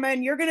 put grandma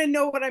and you're going to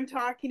know what I'm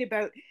talking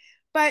about.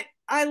 But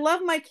I love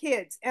my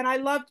kids and I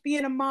loved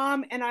being a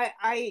mom, and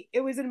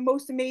it was the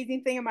most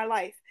amazing thing in my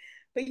life.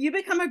 But you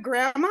become a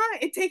grandma,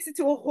 it takes it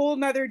to a whole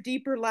nother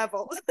deeper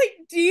level, like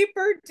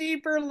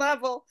deeper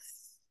level.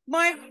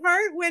 My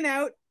heart went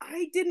out.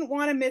 I didn't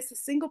want to miss a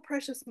single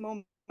precious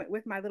moment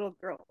with my little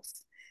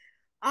girls.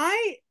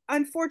 I,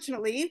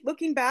 unfortunately,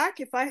 looking back,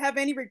 if I have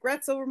any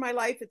regrets over my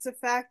life, it's the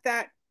fact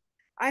that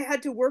I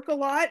had to work a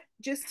lot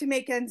just to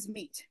make ends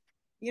meet.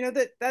 You know,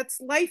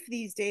 that's life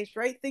these days,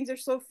 right? Things are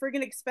so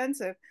friggin'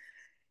 expensive.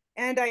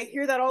 And I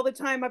hear that all the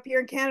time up here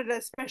in Canada,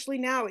 especially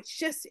now. It's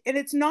just, and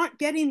it's not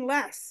getting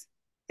less.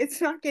 It's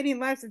not getting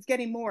less, it's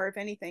getting more, if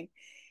anything.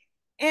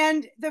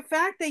 And the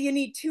fact that you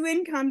need 2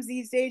 incomes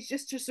these days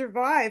just to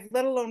survive,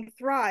 let alone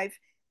thrive,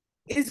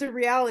 is a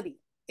reality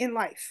in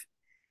life.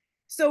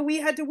 So we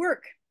had to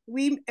work.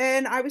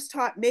 And I was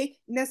taught, make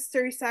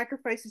necessary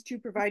sacrifices to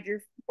provide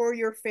for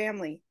your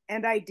family,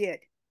 and I did.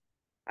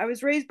 I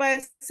was raised by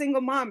a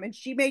single mom, and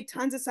she made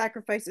tons of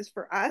sacrifices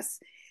for us.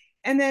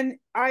 And then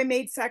I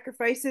made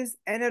sacrifices,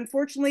 and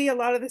unfortunately, a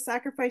lot of the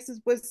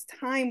sacrifices was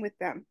time with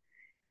them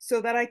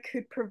so that I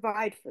could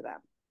provide for them.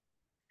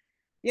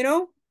 You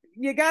know,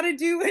 you got to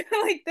do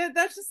like that.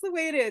 That's just the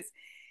way it is.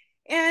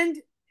 And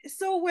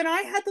so when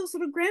I had those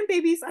little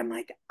grandbabies, I'm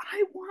like,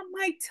 I want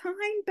my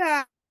time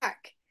back.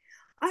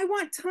 I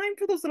want time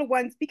for those little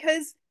ones,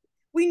 because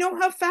we know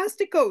how fast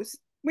it goes.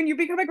 When you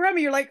become a grandma,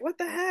 you're like, what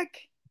the heck?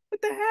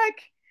 What the heck?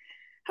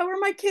 How are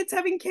my kids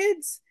having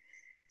kids?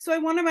 So I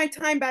wanted my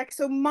time back.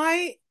 So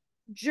my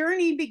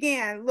journey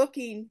began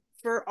looking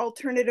for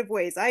alternative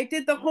ways. I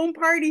did the home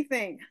party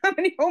thing. How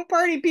many home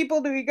party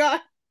people do we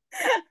got?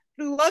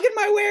 Lugging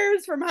my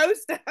wares from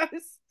house to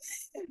house,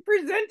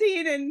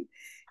 presenting, and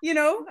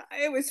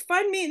it was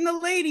fun meeting the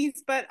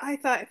ladies, but I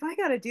thought, if I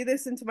got to do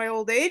this into my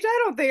old age,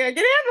 I don't think I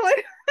can handle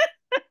it.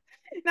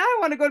 Now I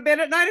want to go to bed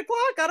at 9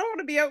 o'clock. I don't want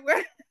to be out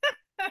where.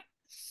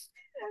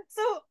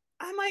 So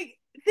I'm like,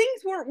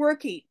 things weren't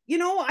working.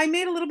 I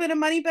made a little bit of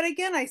money, but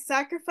again, I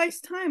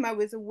sacrificed time. I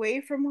was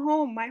away from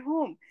home, my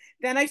home.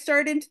 Then I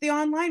started into the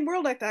online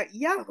world. I thought,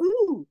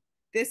 yahoo,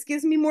 this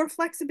gives me more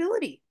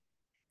flexibility.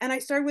 And I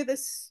started with a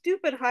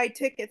stupid high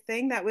ticket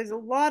thing that was a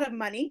lot of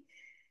money,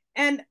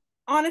 and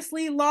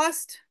honestly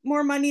lost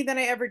more money than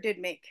I ever did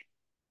make.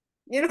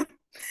 And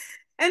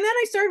then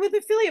I started with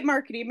affiliate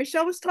marketing.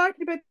 Michelle was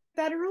talking about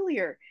that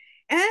earlier.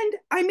 And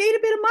I made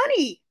a bit of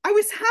money. I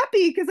was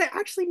happy because I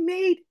actually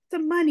made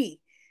some money.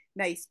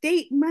 Nice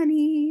date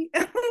money,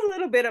 a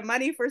little bit of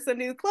money for some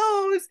new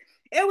clothes.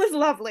 It was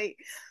lovely.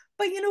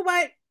 But you know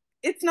what?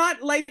 It's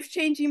not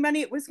life-changing money.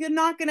 It was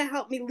not going to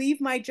help me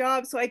leave my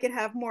job so I could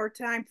have more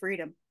time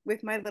freedom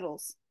with my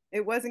littles.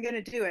 It wasn't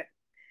going to do it.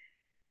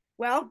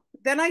 Well,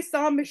 then I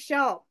saw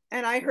Michelle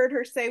and I heard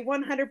her say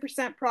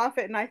 100%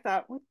 profit. And I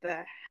thought, what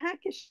the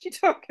heck is she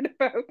talking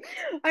about?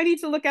 I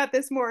need to look at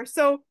this more.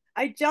 So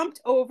I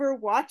jumped over,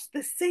 watched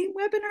the same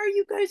webinar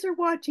you guys are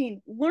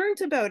watching, learned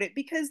about it,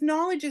 because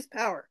knowledge is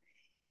power.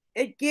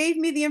 It gave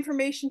me the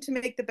information to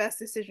make the best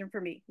decision for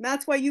me. And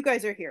that's why you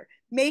guys are here.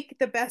 Make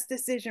the best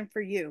decision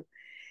for you.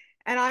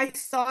 And I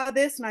saw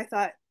this and I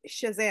thought,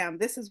 Shazam,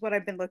 this is what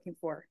I've been looking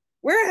for.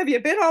 Where have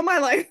you been all my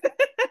life?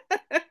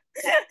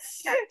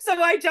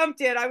 So I jumped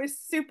in. I was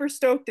super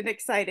stoked and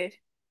excited.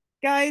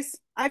 Guys,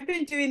 I've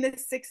been doing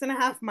this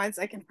 6.5 months.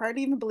 I can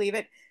hardly even believe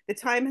it. The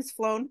time has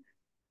flown.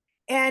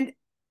 And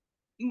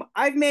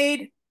I've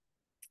made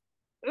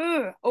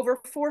over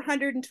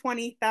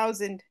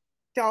 $420,000.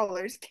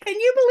 Can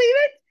you believe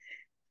it?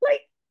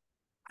 Like,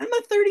 I'm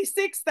a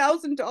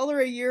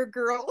 $36,000 a year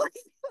girl. A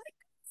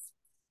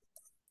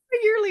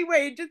yearly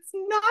wage. It's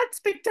not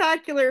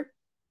spectacular,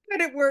 but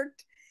it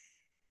worked.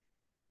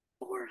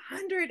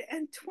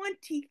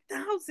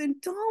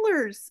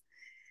 $420,000.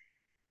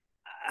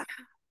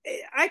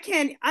 I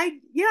can't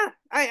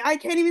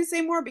even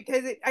say more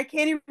because I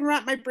can't even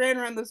wrap my brain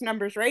around those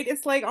numbers, right?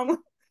 It's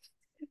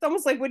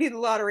almost like winning the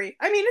lottery.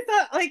 I mean, it's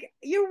not like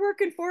you're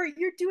working for it.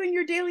 You're doing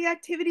your daily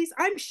activities.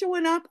 I'm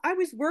showing up. I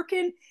was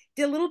working,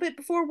 did a little bit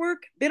before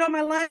work, bit on my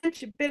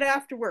lunch, a bit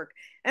after work.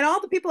 And all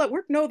the people at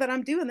work know that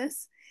I'm doing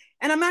this.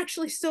 And I'm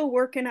actually still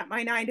working at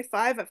my 9 to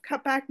 5. I've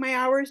cut back my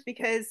hours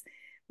because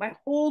my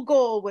whole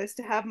goal was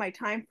to have my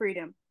time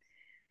freedom.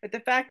 But the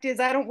fact is,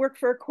 I don't work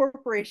for a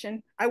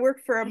corporation. I work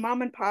for a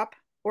mom and pop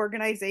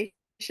organization.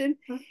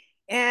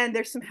 And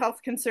there's some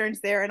health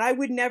concerns there. And I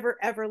would never,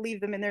 ever leave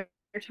them in their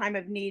time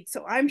of need.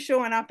 So I'm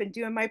showing up and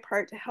doing my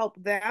part to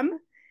help them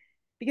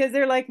because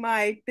they're like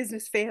my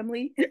business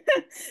family.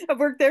 I've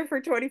worked there for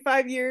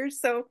 25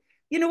 years. So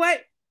you know what?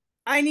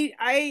 I'm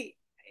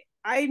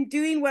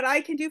doing what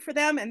I can do for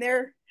them, and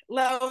they're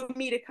allowing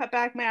me to cut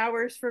back my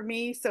hours for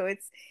me. So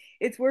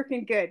it's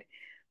working good.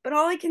 But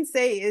all I can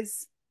say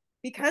is,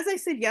 because I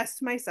said yes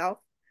to myself,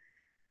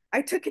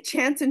 I took a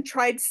chance and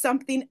tried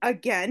something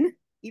again,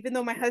 even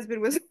though my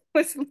husband was a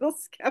little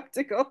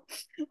skeptical,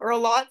 or a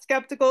lot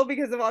skeptical,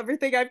 because of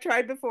everything I've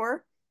tried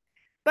before.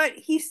 But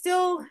he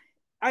still,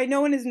 I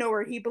know in his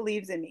knower, he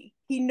believes in me.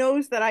 He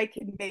knows that I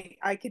could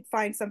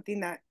find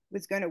something that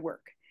was going to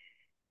work.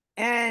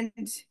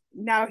 And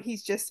now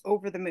he's just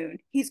over the moon.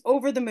 He's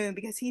over the moon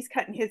because he's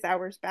cutting his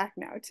hours back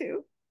now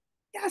too.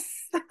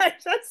 Yes, I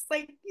just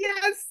like,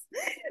 yes,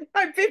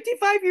 I'm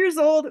 55 years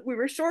old. We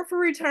were short for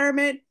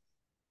retirement,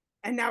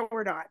 and now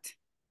we're not.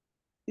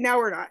 Now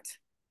we're not.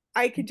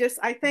 I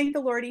thank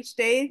the Lord each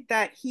day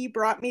that he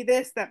brought me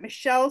this, that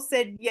Michelle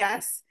said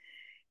yes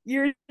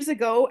years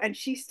ago, and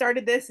she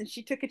started this and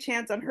she took a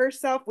chance on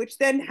herself, which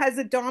then has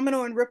a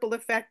domino and ripple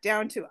effect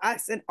down to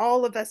us and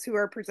all of us who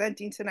are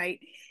presenting tonight.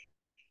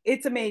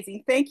 It's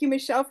amazing. Thank you,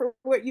 Michelle, for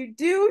what you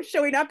do,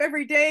 showing up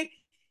every day.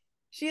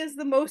 She has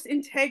the most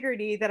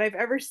integrity that I've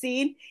ever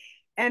seen.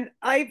 And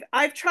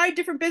I've tried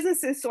different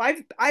businesses, so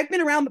I've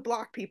been around the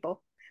block,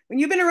 people. When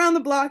you've been around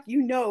the block,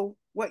 you know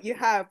what you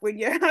have when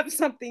you have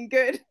something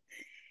good.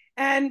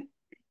 And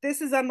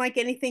this is unlike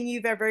anything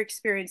you've ever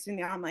experienced in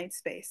the online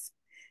space.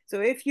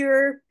 So if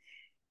you're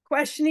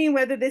questioning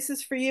whether this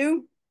is for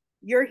you,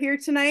 you're here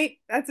tonight,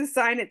 that's a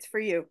sign it's for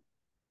you.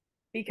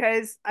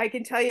 Because I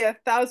can tell you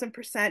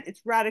 1,000%,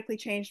 it's radically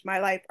changed my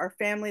life, our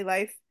family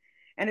life,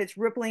 and it's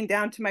rippling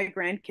down to my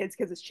grandkids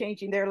because it's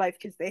changing their life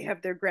because they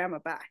have their grandma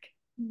back.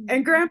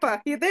 And grandpa,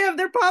 they have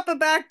their papa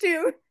back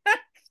too.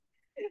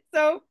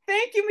 So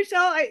thank you,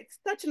 Michelle. It's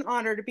such an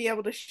honor to be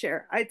able to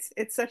share.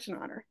 It's such an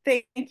honor.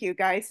 Thank you,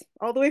 guys,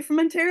 all the way from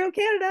Ontario,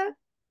 Canada.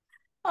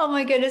 Oh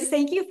my goodness.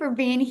 Thank you for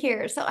being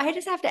here. So I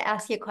just have to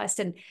ask you a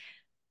question,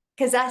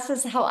 because that's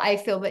just how I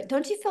feel. But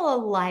don't you feel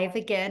alive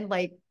again?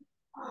 Like,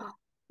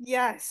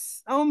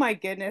 yes. Oh my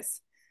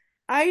goodness.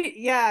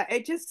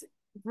 It just,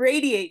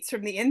 radiates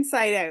from the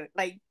inside out.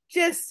 Like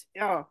just,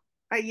 oh,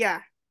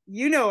 yeah,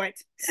 you know it.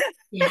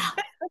 Yeah.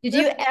 Did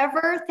you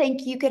ever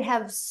think you could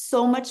have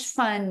so much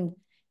fun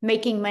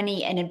making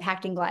money and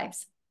impacting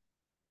lives?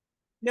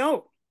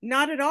 No,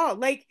 not at all.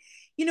 Like,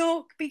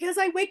 because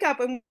I wake up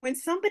and when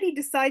somebody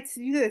decides to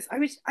do this,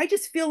 I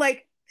just feel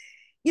like,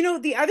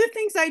 the other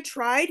things I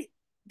tried,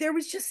 there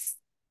was just,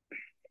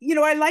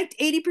 I liked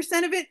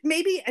 80% of it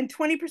maybe, and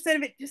 20%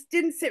 of it just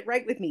didn't sit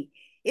right with me.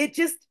 It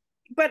just,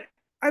 but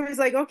I was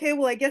like, okay,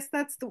 well, I guess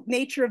that's the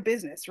nature of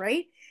business,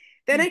 right?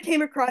 Then I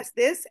came across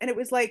this and it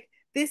was like,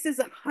 this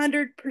is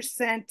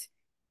 100%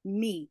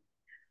 me.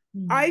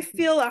 I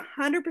feel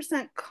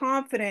 100%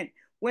 confident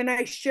when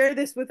I share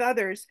this with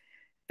others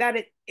that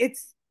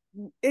it's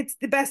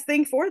the best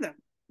thing for them.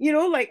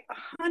 Like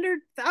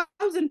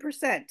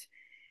 100,000%.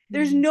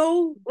 There's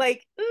no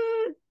like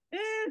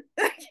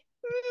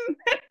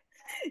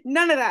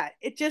none of that.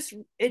 It just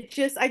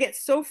I get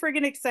so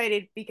friggin'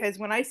 excited because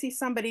when I see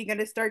somebody going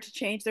to start to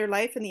change their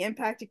life and the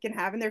impact it can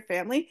have in their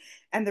family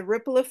and the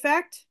ripple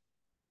effect,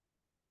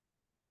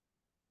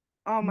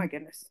 oh my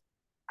goodness.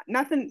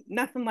 Nothing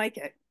like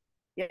it.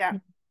 Yeah.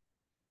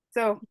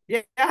 So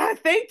yeah,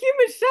 thank you,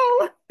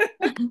 Michelle.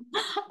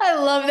 I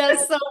love that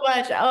so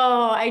much.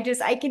 Oh, I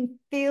can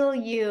feel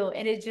you.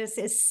 And it's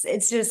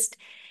just,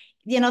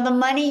 the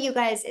money, you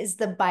guys, is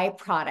the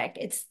byproduct.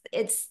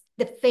 It's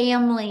the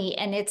family.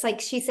 And it's like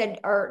she said,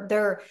 or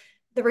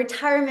the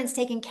retirement's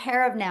taken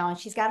care of now, and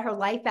she's got her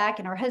life back,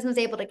 and her husband's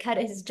able to cut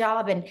his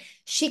job, and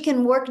she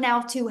can work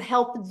now to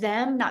help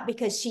them, not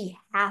because she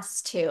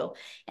has to.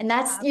 And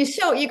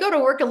you go to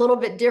work a little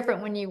bit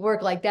different when you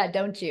work like that,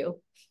 don't you?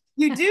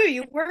 You do.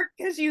 You work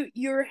because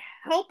you're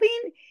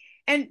helping,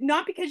 and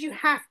not because you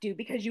have to,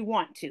 because you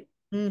want to.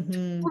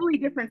 Mm-hmm. Totally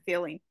different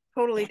feeling.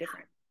 Totally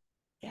different.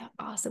 Yeah,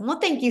 awesome. Well,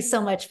 thank you so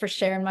much for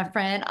sharing, my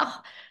friend.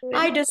 Oh,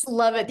 I just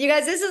love it. You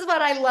guys, this is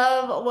what I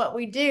love what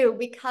we do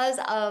because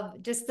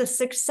of just the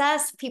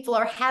success people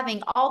are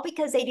having, all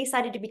because they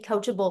decided to be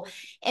coachable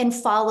and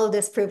follow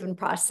this proven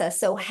process.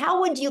 So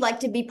how would you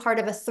like to be part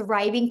of a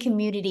thriving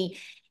community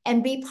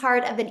and be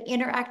part of an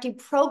interactive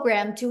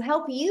program to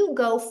help you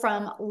go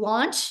from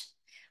launch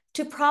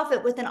to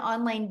profit with an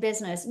online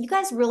business? You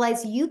guys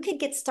realize you could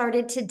get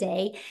started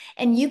today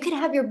and you could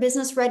have your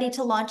business ready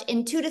to launch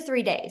in 2 to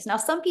 3 days. Now,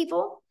 some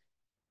people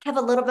have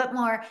a little bit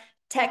more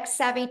tech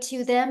savvy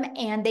to them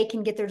and they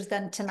can get theirs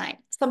done tonight.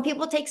 Some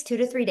people it takes 2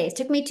 to 3 days. It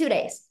took me 2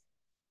 days.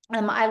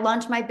 I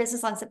launched my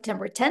business on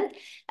September 10th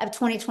of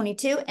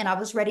 2022, and I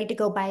was ready to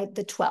go by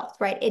the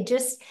 12th, right? It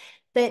just,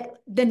 that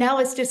the now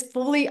it's just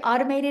fully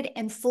automated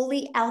and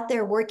fully out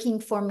there working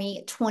for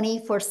me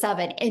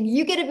 24/7. And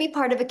you get to be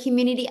part of a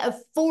community of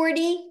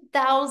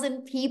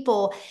 40,000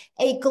 people,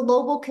 a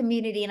global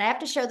community. And I have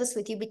to share this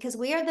with you because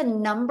we are the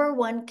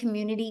 #1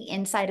 community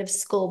inside of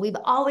school. We've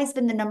always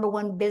been the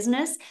 #1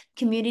 business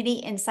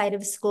community inside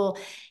of school.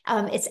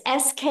 It's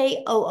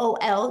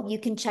SKOOL. You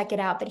can check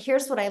it out. But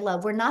here's what I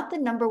love. We're not the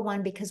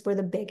 #1 because we're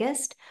the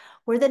biggest.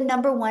 We're the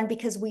 #1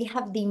 because we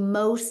have the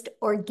most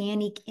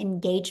organic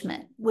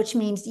engagement, which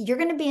means you're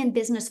going to be in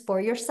business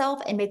for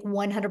yourself and make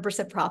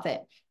 100%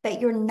 profit, but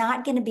you're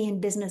not going to be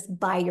in business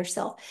by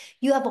yourself.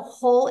 You have a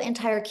whole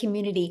entire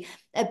community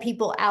of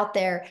people out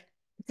there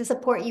to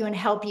support you and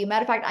help you.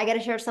 Matter of fact, I got to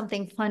share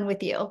something fun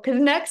with you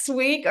because next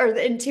week or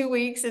in 2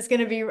 weeks is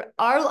going to be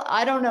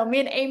I don't know,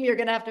 me and Amy are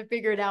going to have to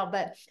figure it out,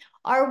 but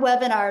our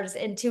webinars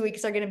in 2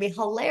 weeks are going to be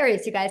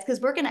hilarious, you guys, because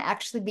we're going to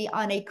actually be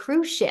on a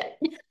cruise ship.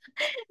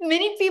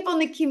 Many people in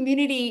the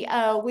community,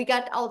 we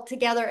got all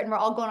together and we're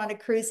all going on a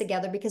cruise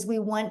together because we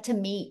want to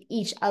meet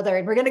each other.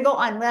 And we're going to go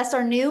on. That's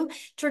our new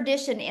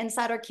tradition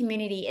inside our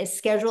community, is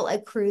schedule a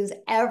cruise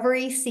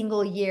every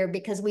single year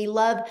because we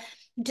love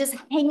just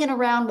hanging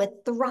around with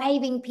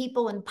thriving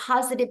people and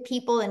positive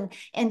people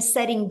and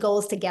setting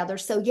goals together.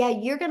 So yeah,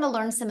 you're going to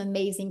learn some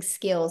amazing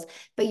skills,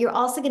 but you're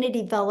also going to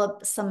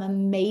develop some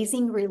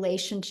amazing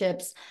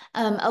relationships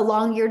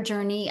along your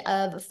journey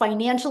of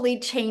financially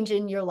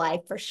changing your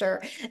life for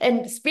sure.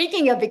 And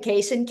speaking of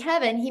vacation,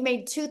 Kevin, he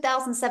made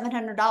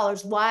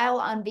 $2,700 while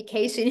on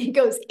vacation. He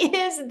goes,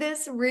 "Is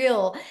this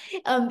real?"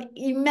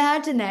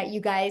 Imagine that, you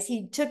guys.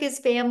 He took his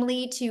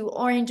family to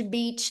Orange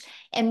Beach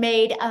and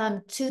made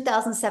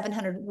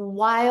 2,700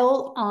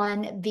 while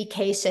on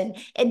vacation.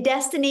 And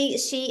Destiny,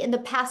 she in the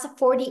past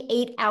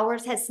 48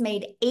 hours has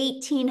made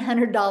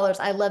 $1,800.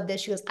 I love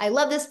this. She goes, "I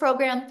love this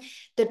program.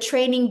 The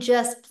training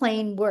just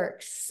plain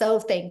works." So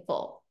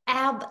thankful.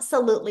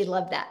 Absolutely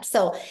love that.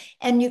 So,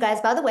 and you guys,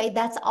 by the way,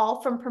 that's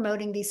all from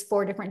promoting these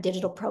 4 different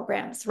digital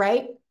programs,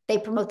 right? They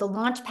promote the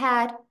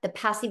Launchpad, the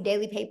Passive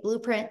Daily Pay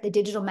Blueprint, the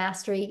Digital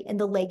Mastery, and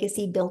the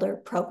Legacy Builder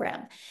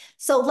program.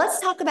 So let's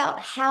talk about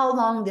how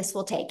long this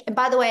will take. And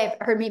by the way, I've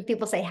heard many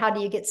people say, "How do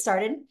you get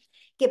started?"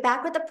 get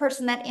back with the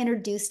person that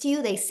introduced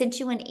you. They sent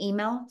you an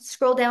email.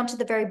 Scroll down to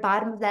the very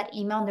bottom of that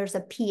email, and there's a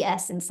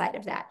PS inside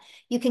of that.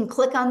 You can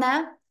click on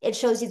that. It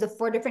shows you the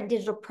 4 different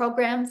digital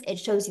programs. It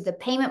shows you the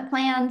payment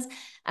plans.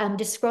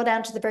 Just scroll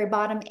down to the very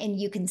bottom and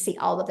you can see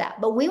all of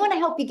that. But we want to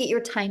help you get your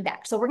time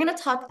back. So we're going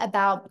to talk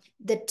about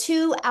the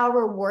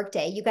 2-hour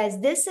workday. You guys,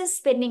 this is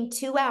spending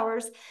 2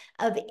 hours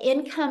of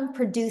income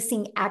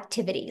producing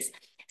activities.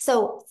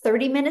 So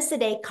 30 minutes a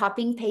day,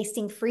 copying,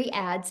 pasting free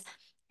ads,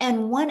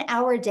 and 1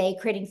 hour a day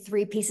creating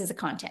 3 pieces of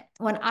content.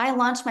 When I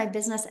launched my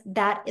business,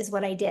 that is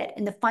what I did.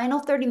 And the final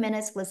 30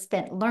 minutes was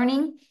spent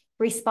learning,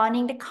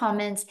 responding to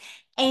comments,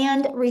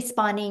 and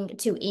responding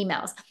to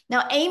emails.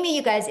 Now, Amy,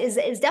 you guys, is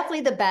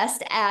definitely the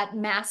best at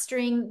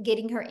mastering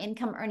getting her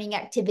income earning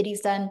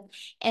activities done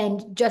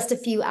in just a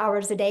few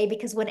hours a day.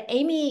 Because when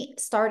Amy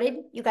started,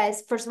 you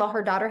guys, first of all,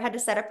 her daughter had to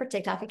set up her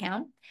TikTok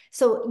account.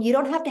 So you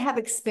don't have to have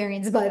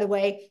experience, by the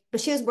way,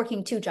 but she was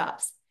working 2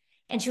 jobs.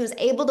 And she was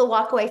able to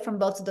walk away from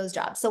both of those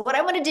jobs. So what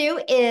I want to do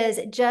is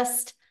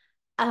just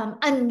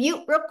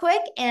unmute real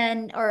quick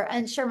or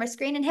unshare my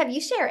screen and have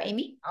you share,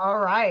 Amy. All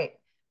right.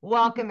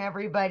 Welcome,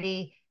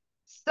 everybody.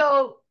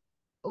 So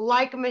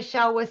like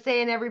Michelle was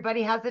saying,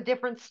 everybody has a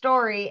different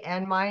story,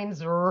 and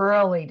mine's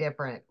really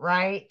different,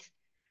 right?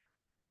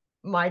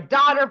 My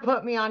daughter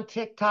put me on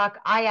TikTok.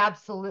 I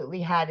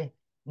absolutely had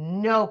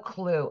no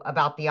clue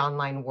about the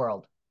online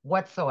world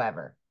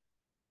whatsoever.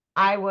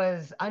 I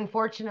was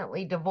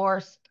unfortunately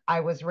divorced.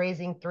 I was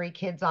raising 3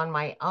 kids on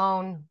my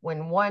own.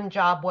 When one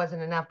job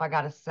wasn't enough, I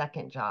got a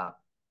second job.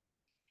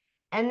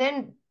 And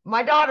then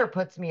my daughter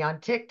puts me on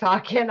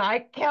TikTok, and I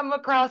came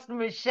across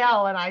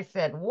Michelle and I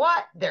said,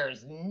 what?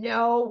 There's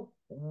no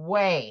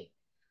way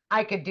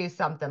I could do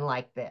something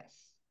like this.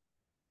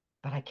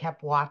 But I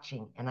kept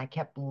watching and I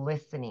kept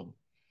listening.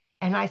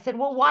 And I said,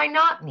 well, why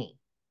not me?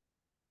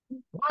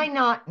 Why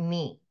not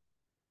me?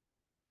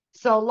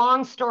 So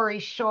long story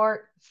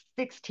short,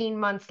 16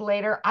 months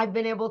later, I've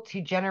been able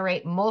to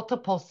generate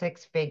multiple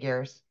 6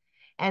 figures.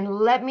 And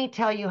let me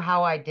tell you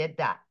how I did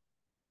that.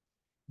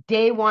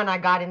 Day 1, I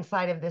got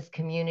inside of this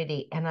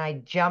community and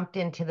I jumped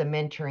into the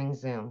mentoring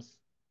Zooms.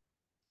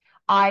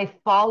 I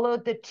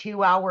followed the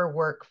 2-hour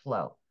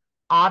workflow.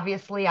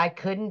 Obviously, I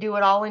couldn't do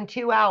it all in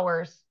 2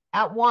 hours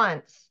at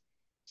once.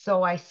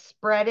 So I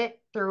spread it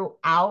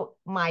throughout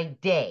my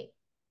day.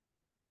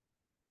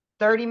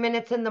 30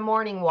 minutes in the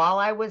morning while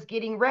I was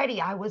getting ready,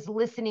 I was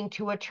listening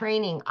to a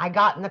training. I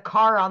got in the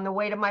car on the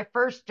way to my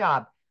first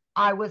job.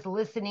 I was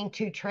listening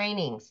to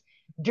trainings.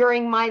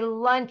 During my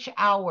lunch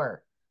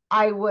hour,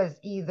 I was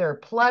either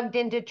plugged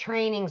into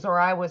trainings or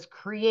I was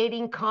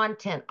creating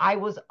content. I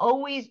was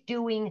always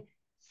doing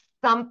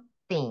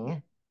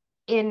something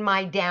in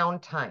my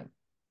downtime.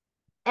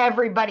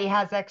 Everybody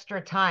has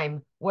extra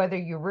time, whether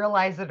you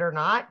realize it or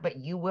not, but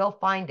you will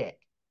find it.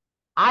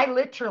 I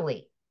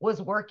literally was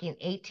working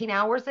 18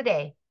 hours a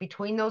day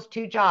between those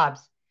 2 jobs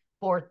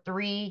for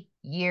 3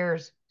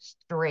 years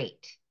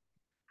straight.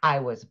 I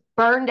was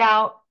burned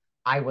out.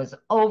 I was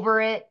over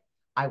it.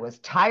 I was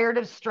tired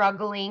of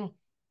struggling.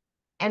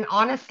 And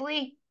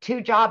honestly,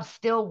 2 jobs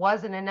still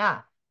wasn't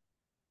enough.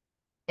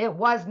 It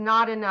was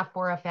not enough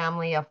for a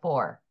family of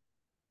 4.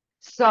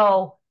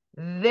 So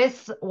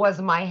this was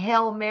my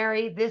Hail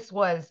Mary. This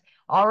was,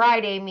 all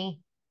right,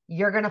 Amy,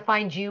 you're going to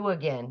find you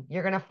again.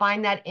 You're going to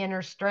find that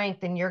inner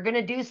strength, and you're going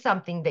to do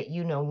something that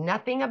you know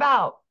nothing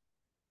about,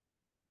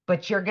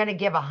 but you're going to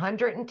give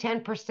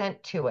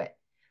 110% to it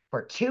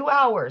for 2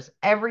 hours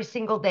every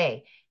single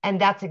day. And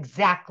that's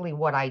exactly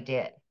what I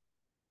did.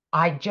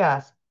 I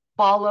just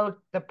followed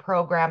the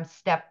program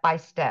step by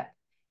step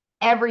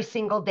every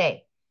single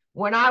day.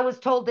 When I was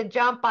told to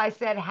jump, I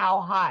said, how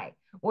high?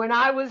 When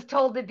I was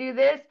told to do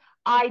this,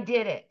 I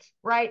did it,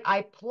 right?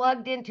 I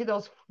plugged into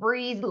those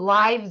free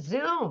live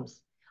Zooms.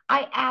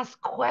 I asked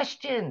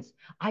questions.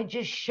 I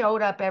just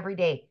showed up every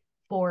day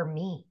for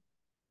me,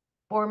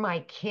 for my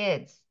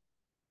kids.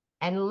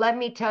 And let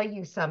me tell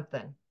you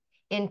something.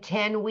 In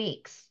 10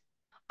 weeks,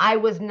 I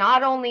was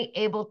not only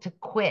able to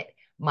quit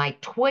my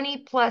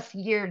 20+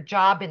 year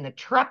job in the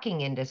trucking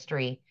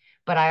industry,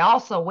 but I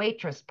also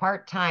waitress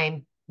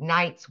part-time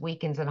nights,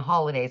 weekends, and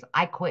holidays.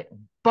 I quit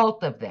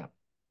both of them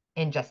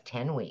in just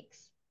 10 weeks.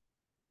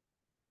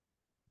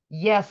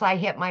 Yes, I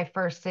hit my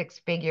first 6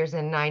 figures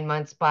in 9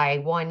 months. By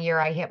 1 year,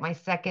 I hit my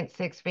second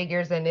 6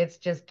 figures, and it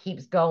just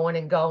keeps going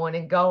and going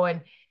and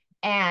going.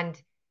 And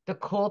the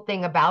cool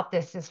thing about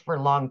this is for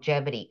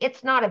longevity.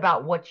 It's not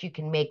about what you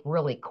can make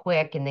really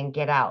quick and then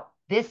get out.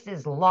 This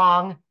is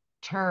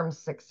long-term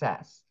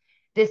success.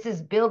 This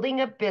is building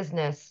a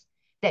business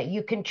that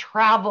you can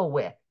travel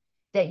with,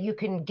 that you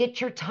can get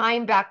your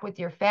time back with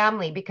your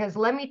family. Because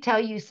let me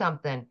tell you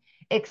something,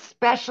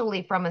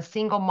 especially from a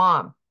single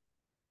mom,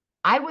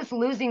 I was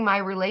losing my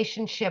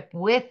relationship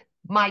with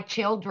my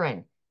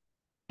children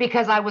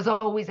because I was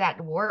always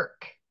at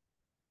work.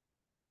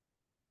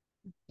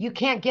 You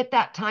can't get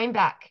that time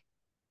back.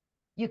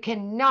 You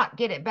cannot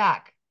get it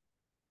back.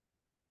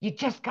 You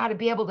just got to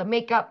be able to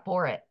make up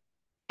for it.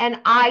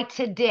 And I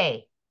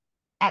today,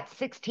 at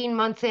 16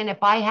 months in,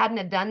 if I hadn't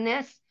have done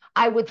this,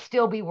 I would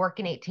still be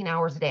working 18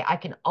 hours a day. I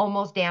can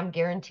almost damn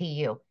guarantee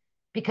you,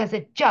 because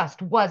it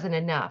just wasn't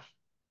enough.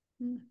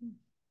 Mm-hmm.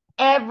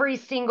 Every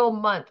single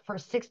month for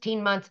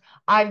 16 months,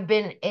 I've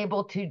been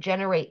able to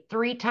generate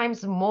 3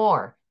 times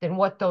more than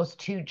what those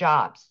 2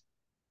 jobs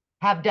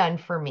have done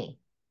for me.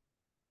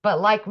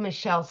 But like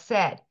Michelle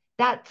said,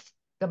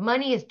 the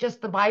money is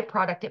just the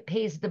byproduct. It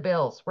pays the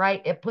bills,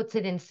 right? It puts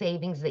it in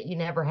savings that you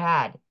never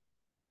had.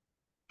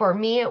 For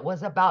me, it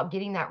was about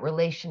getting that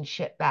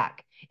relationship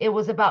back. It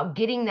was about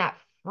getting that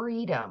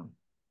freedom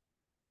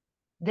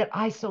that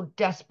I so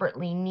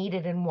desperately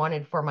needed and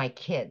wanted for my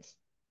kids.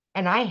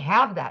 And I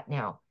have that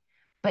now.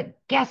 But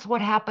guess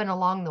what happened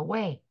along the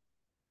way?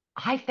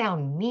 I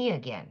found me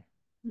again.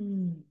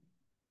 Mm.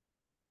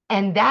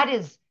 And that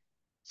is,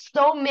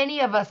 so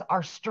many of us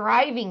are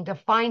striving to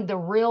find the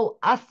real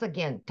us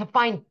again, to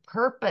find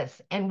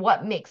purpose and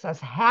what makes us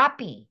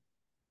happy,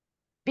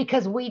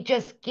 because we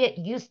just get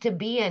used to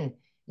being,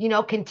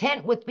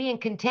 content with being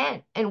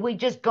content, and we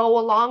just go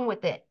along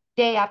with it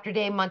day after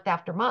day, month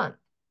after month.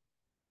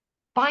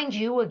 Find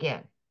you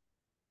again.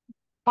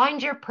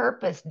 Find your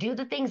purpose. Do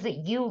the things that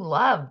you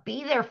love.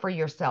 Be there for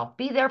yourself.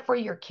 Be there for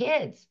your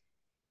kids.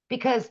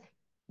 Because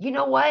you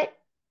know what?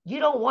 You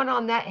don't want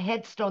on that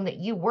headstone that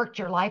you worked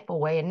your life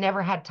away and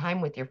never had time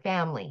with your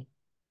family.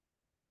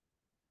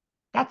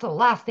 That's the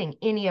last thing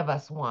any of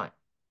us want.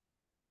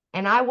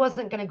 And I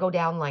wasn't going to go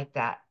down like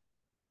that.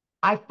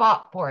 I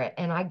fought for it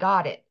and I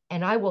got it.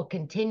 And I will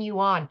continue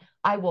on.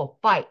 I will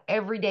fight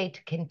every day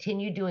to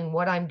continue doing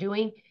what I'm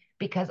doing,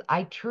 because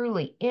I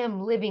truly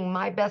am living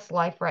my best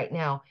life right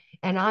now.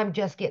 And I'm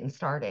just getting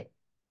started.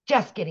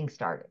 Just getting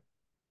started.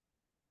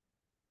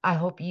 I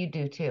hope you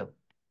do too.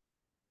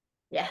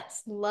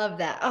 Yes, love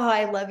that. Oh,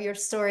 I love your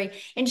story.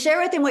 And share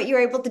with them what you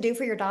were able to do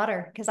for your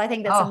daughter, because I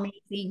think that's Oh,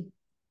 amazing.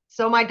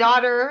 so my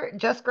daughter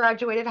just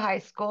graduated high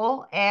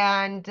school,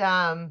 and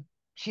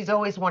she's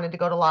always wanted to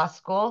go to law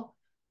school,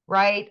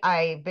 right?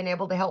 I've been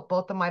able to help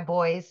both of my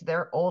boys.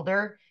 They're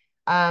older,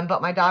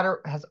 but my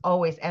daughter has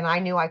always, and I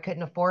knew I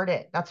couldn't afford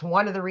it. That's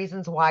one of the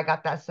reasons why I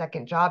got that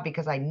second job,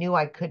 because I knew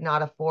I could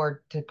not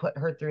afford to put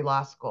her through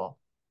law school.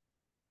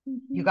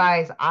 You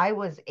guys, I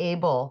was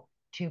able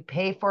to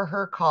pay for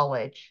her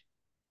college.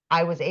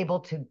 I was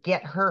able to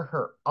get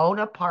her own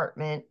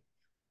apartment,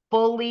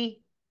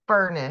 fully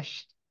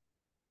furnished,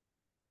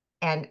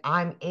 and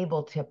I'm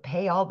able to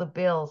pay all the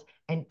bills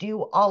and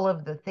do all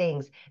of the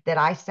things that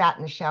I sat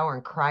in the shower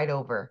and cried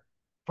over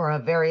for a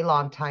very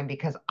long time,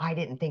 because I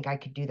didn't think I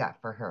could do that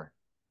for her.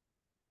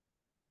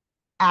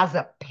 As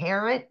a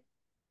parent,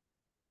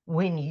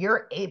 when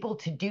you're able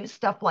to do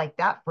stuff like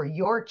that for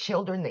your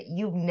children that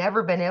you've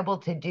never been able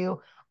to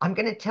do, I'm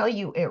going to tell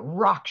you, it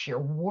rocks your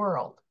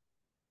world.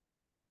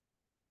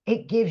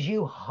 It gives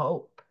you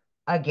hope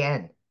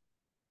again.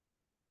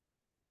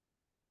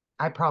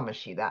 I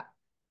promise you that.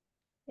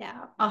 Yeah.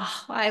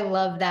 Oh, I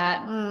love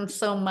that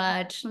so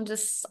much.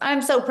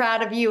 I'm so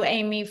proud of you,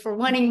 Amy, for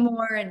wanting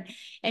more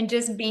and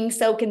just being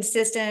so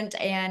consistent.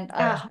 And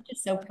I'm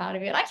just so proud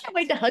of you. And I can't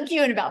wait to hug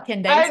you in about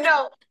 10 days. I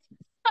know.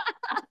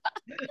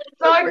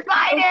 So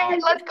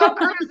excited. Let's go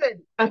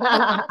cruising.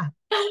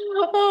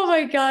 Oh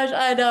my gosh,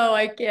 I know.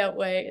 I can't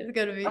wait. It's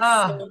going to be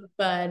Oh, so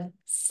fun.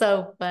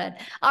 So fun.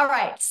 All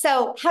right.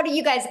 So, how do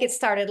you guys get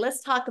started?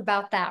 Let's talk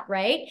about that,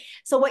 right?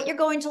 So, what you're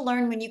going to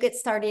learn when you get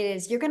started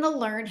is you're going to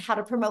learn how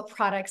to promote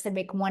products and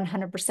make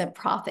 100%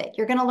 profit.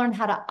 You're going to learn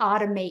how to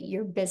automate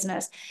your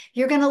business.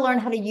 You're going to learn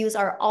how to use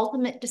our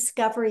ultimate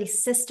discovery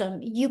system.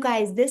 You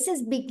guys, this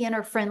is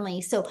beginner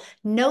friendly. So,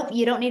 nope,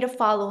 you don't need a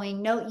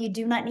following. No, you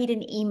do not need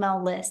an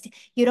email list.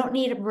 You don't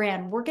need a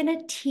brand. We're going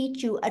to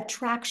teach you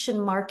attraction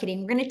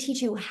marketing. We're going to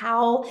teach you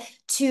how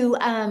to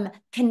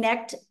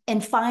connect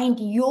and find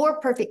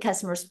your perfect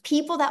customers,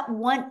 people that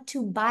want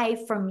to buy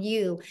from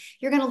you.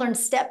 You're going to learn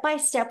step by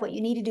step what you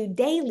need to do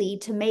daily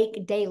to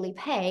make daily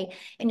pay.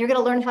 And you're going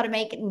to learn how to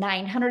make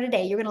 900 a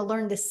day. You're going to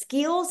learn the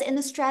skills and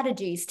the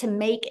strategies to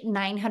make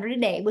 900 a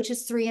day, which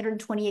is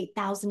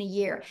 328,000 a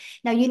year.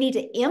 Now you need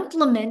to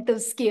implement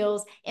those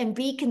skills and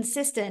be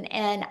consistent.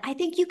 And I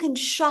think you can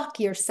shock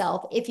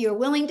yourself if you're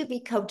willing to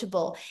be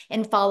coachable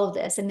and follow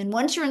this. And then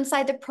once you're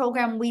inside the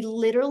program, we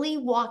literally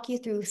walk you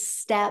through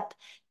step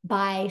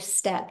by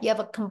step. You have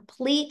a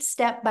complete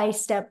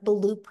step-by-step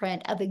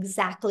blueprint of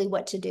exactly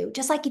what to do.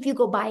 Just like if you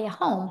go buy a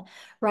home,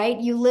 right?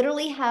 You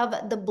literally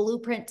have the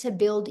blueprint to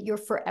build your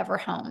forever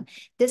home.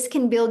 This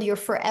can build your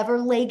forever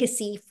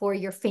legacy for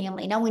your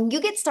family. Now, when you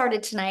get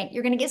started tonight,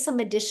 you're going to get some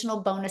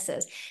additional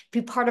bonuses.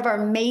 Be part of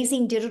our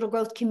amazing digital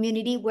growth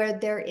community where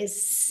there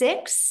is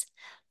 6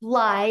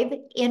 live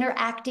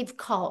interactive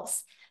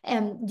calls.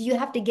 And do you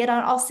have to get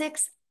on all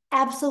 6?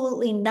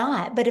 Absolutely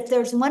not. But if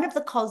there's one of the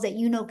calls that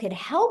you know could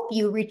help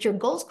you reach your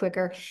goals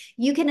quicker,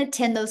 you can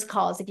attend those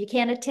calls. If you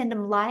can't attend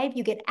them live,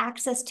 you get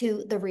access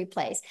to the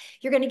replays.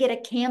 You're going to get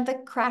a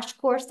Canva crash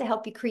course to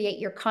help you create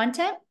your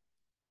content.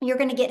 You're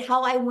going to get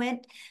how I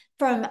went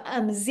from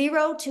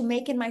 0 to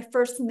making my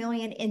first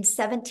million in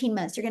 17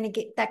 months. You're going to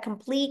get that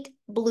complete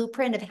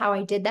blueprint of how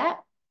I did that.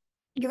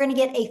 You're going to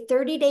get a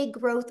 30-day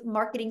growth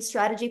marketing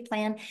strategy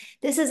plan.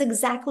 This is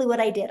exactly what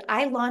I did.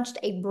 I launched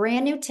a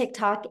brand new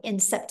TikTok in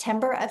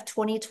September of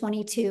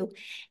 2022,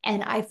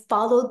 and I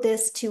followed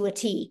this to a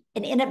T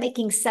and ended up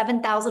making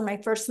 7,000 my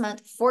first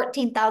month,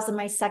 14,000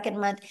 my second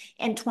month,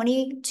 and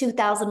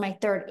 22,000 my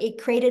third. It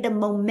created a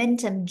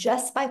momentum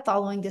just by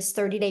following this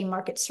 30-day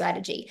market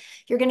strategy.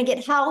 You're going to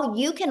get how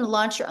you can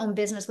launch your own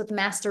business with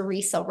master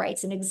resale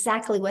rights and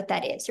exactly what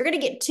that is. You're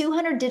going to get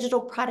 200 digital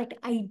product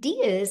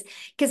ideas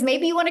because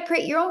maybe you want to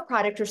create your own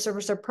product or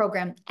service or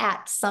program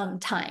at some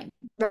time,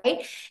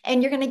 right?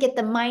 And you're going to get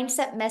the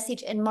mindset,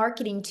 message, and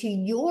marketing to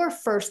your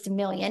first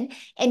million.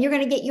 And you're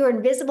going to get your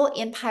invisible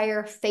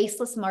empire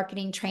faceless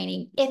marketing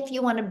training if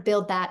you want to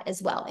build that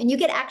as well. And you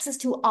get access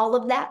to all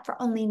of that for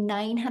only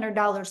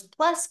 $900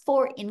 plus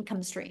 4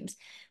 income streams,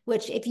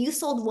 which if you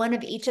sold one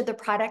of each of the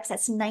products,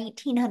 that's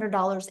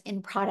 $1,900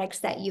 in products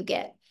that you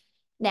get.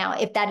 Now,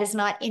 if that is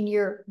not in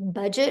your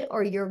budget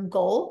or your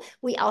goal,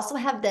 we also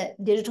have the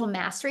digital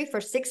mastery for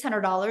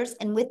 $600.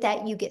 And with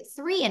that, you get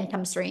 3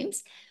 income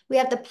streams. We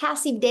have the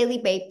passive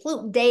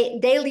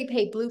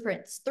Dailypay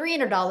blueprints,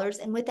 $300.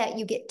 And with that,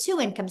 you get 2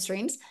 income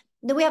streams.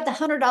 Then we have the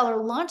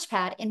 $100 launch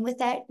pad, and with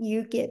that,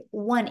 you get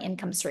 1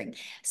 income stream.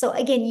 So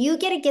again, you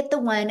get to get the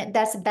one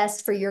that's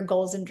best for your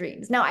goals and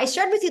dreams. Now, I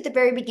shared with you at the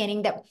very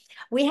beginning that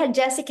we had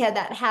Jessica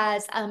that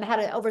has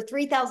had an over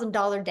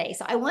 $3,000 day.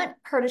 So I want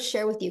her to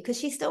share with you because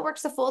she still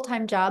works a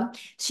full-time job.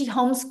 She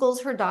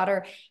homeschools her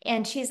daughter,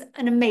 and she's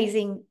an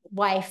amazing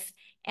wife.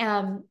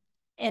 And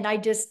I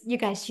just, you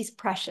guys, she's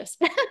precious.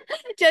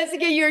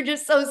 Jessica, you're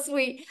just so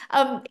sweet.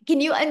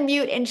 Can you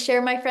unmute and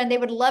share, my friend? They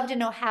would love to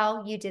know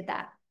how you did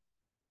that.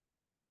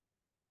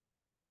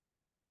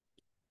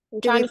 I'm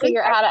trying to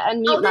figure out how to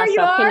unmute there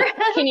myself. You are.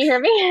 Can you hear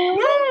me?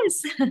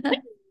 Yes.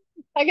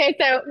 Okay,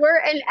 so we're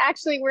in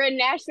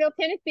Nashville,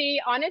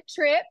 Tennessee on a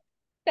trip.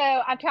 So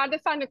I've tried to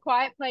find a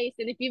quiet place.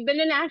 And if you've been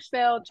to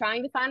Nashville,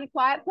 trying to find a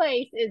quiet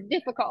place is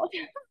difficult.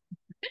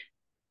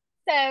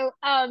 So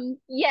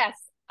yes,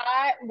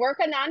 I work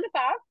a 9 to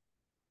 5.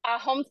 I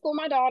homeschool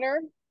my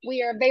daughter.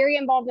 We are very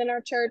involved in our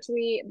church.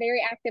 We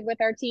very active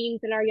with our teens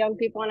and our young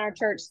people in our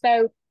church.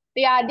 So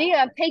the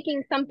idea of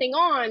taking something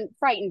on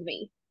frightened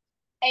me.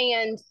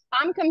 And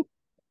I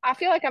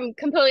feel like I'm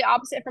completely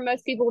opposite from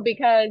most people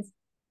because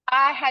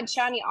I had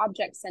shiny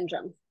object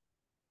syndrome.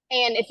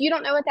 And if you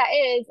don't know what that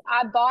is,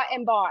 I bought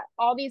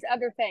all these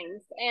other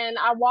things. And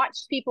I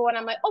watched people and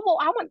I'm like, oh, well,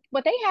 I want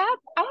what they have.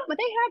 I want what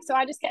they have. So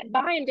I just kept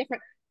buying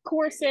different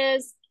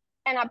courses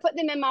and I put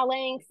them in my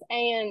links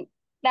and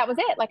that was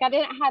it. Like I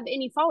didn't have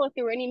any follow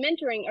through or any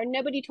mentoring or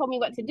nobody told me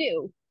what to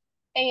do.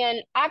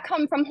 And I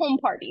come from home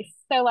parties.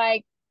 So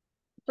like,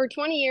 for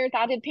 20 years,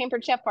 I did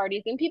pampered chef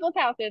parties in people's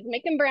houses,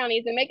 making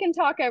brownies and making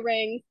taco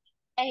rings.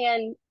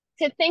 And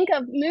to think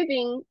of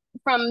moving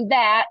from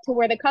that to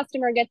where the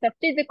customer gets a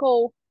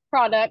physical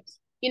product,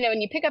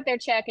 and you pick up their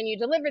check and you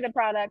deliver the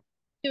product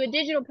to a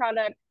digital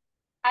product,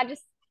 I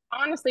just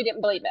honestly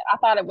didn't believe it. I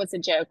thought it was a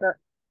joke.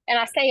 And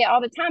I say it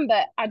all the time,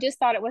 but I just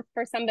thought it was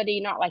for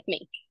somebody not like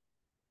me.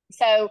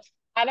 So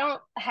I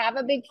don't have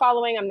a big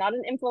following. I'm not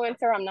an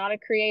influencer. I'm not a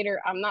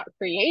creator. I'm not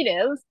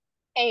creative.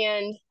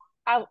 And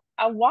I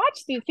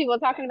watched these people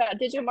talking about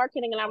digital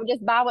marketing and I would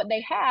just buy what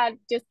they had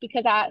just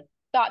because I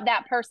thought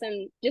that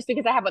person, just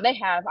because I have what they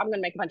have, I'm going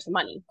to make a bunch of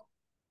money.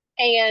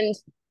 And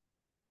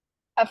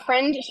a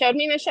friend showed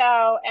me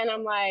Michelle and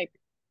I'm like,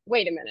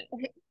 wait a minute.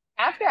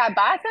 After I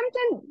buy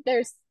something,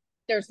 there's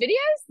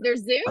videos,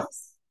 there's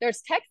Zooms,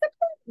 there's tech support.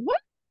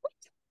 What?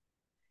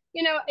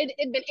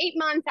 It'd been 8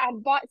 months. I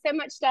had bought so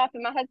much stuff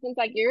and my husband's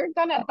like, you're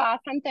going to buy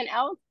something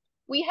else.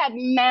 We had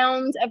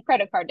mounds of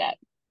credit card debt.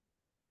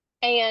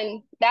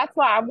 And that's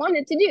why I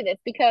wanted to do this,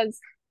 because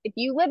if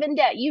you live in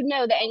debt, you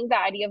know the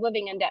anxiety of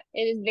living in debt.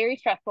 It is very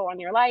stressful on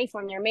your life,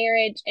 on your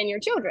marriage, and your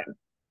children.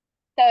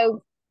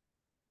 So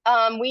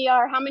we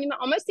are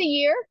almost a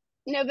year.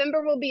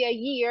 November will be a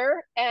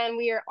year, and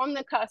we are on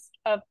the cusp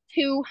of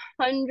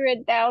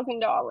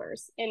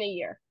 $200,000 in a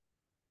year.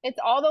 It's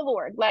all the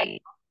Lord.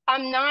 Like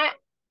I'm not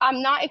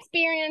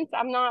experienced.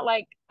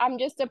 I'm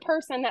just a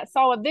person that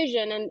saw a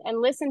vision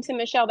and listened to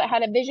Michelle that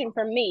had a vision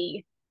for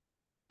me.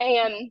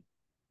 And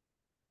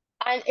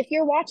if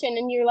you're watching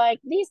and you're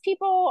like, these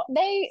people,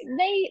 they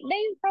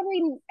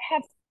probably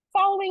have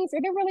followings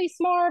or they're really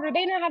smart or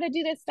they know how to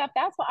do this stuff.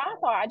 That's what I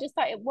thought. I just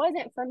thought it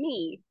wasn't for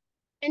me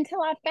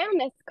until I found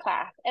this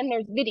class and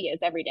there's videos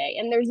every day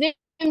and there's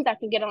Zooms I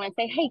can get on and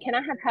say, hey, can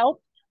I have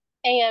help?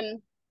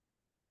 And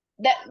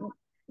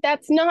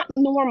that's not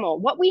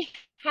normal. What we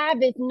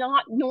have is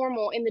not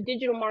normal in the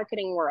digital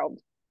marketing world.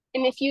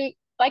 And if you,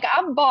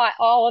 I've bought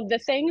all of the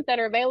things that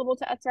are available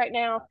to us right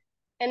now,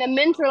 and a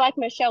mentor like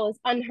Michelle is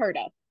unheard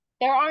of.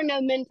 There are no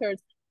mentors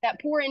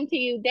that pour into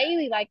you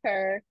daily like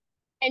her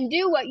and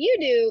do what you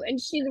do, and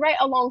she's right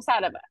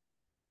alongside of us.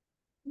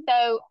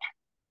 So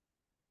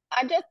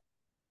I just,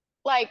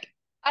 I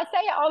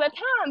say it all the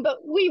time,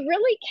 but we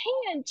really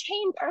can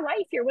change our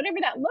life here, whatever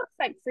that looks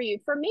like for you.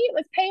 For me, it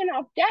was paying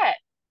off debt.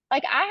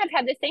 I have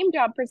had the same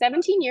job for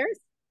 17 years,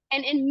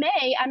 and in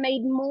May, I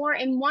made more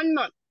in 1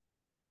 month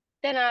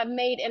than I've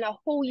made in a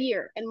whole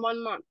year in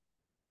 1 month.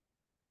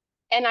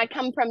 And I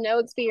come from no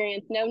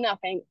experience, no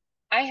nothing.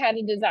 I had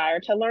a desire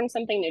to learn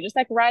something new, just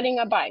like riding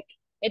a bike.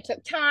 It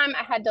took time.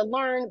 I had to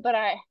learn, but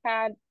I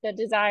had the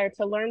desire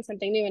to learn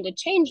something new and to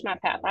change my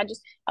path.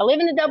 I live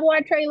in a double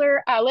wide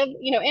trailer. I live,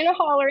 in a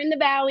holler in the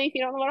valley, if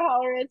you don't know what a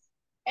holler is.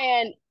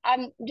 And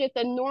I'm just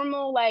a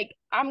normal, like,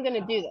 I'm going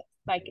to do this.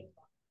 Like,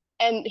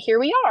 and here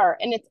we are.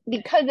 And it's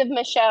because of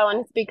Michelle and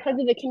it's because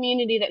of the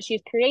community that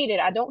she's created.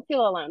 I don't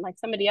feel alone. Like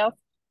somebody else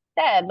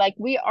said, like,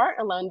 we aren't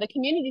alone. The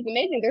community is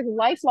amazing. There's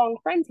lifelong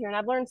friends here. And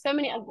I've learned so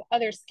many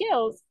other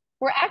skills.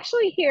 We're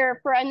actually here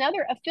for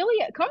another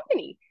affiliate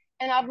company.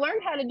 And I've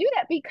learned how to do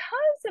that because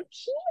of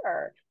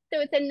here.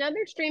 So it's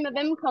another stream of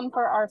income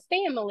for our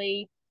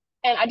family.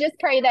 And I just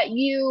pray that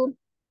you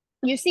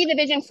see the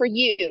vision for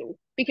you,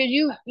 because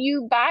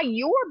you buy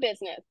your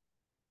business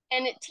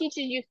and it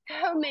teaches you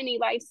so many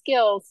life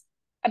skills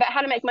about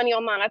how to make money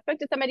online. I spoke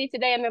to somebody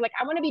today and they're like,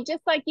 I want to be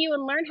just like you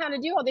and learn how to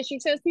do all this.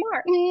 You're so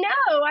smart.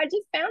 No, I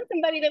just found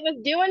somebody that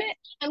was doing it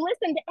and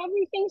listened to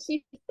everything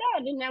she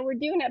said. And now we're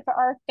doing it for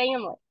our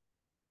family.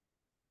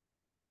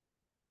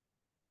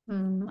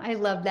 I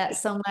love that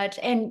so much.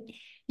 And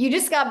you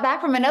just got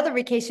back from another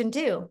vacation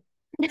too.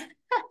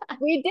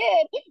 We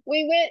did.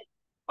 We went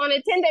on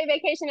a 10-day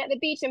vacation at the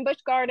beach in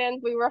Busch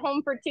Gardens. We were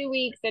home for 2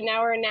 weeks and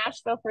now we're in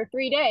Nashville for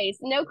 3 days.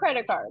 No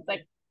credit cards.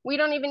 Like, we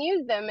don't even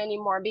use them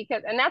anymore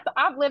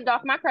I've lived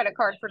off my credit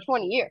cards for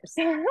 20 years.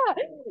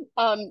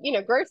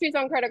 Groceries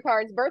on credit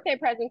cards, birthday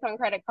presents on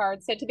credit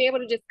cards. So to be able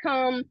to just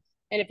come,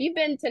 and if you've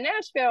been to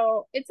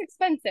Nashville, it's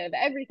expensive.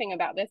 Everything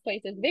about this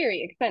place is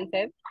very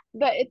expensive,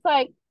 but it's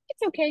like,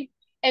 it's okay.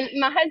 And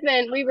my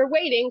husband, we were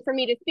waiting for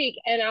me to speak.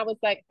 And I was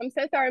like, I'm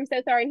so sorry. I'm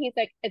so sorry. And he's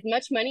like, as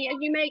much money as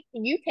you make,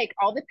 you take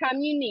all the time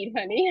you need,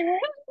 honey.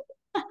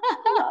 He's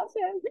so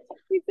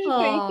sweet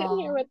sitting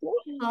here with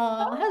me.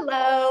 Oh,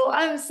 hello.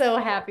 I'm so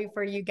happy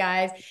for you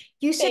guys.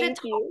 You should have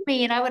Thank told you.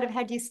 me and I would have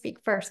had you speak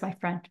first, my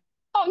friend.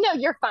 Oh, no,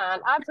 you're fine.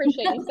 I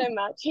appreciate you so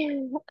much.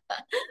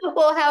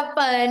 We'll have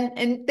fun.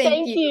 And thank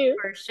Thank you you.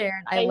 for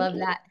sharing. I Thank love you.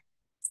 that.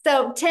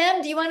 So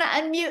Tim, do you want to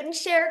unmute and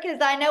share? Because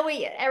I know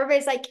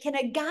everybody's like, can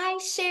a guy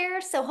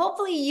share? So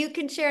hopefully you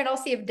can share, and I'll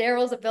see if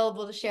Daryl's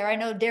available to share. I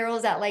know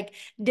Daryl's at like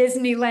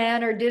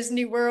Disneyland or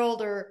Disney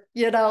World, or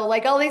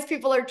like all these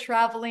people are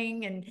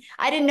traveling, and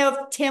I didn't know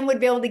if Tim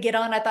would be able to get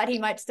on. I thought he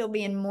might still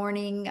be in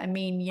mourning. I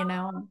mean, Here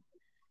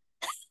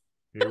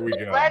we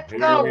go. Let's Here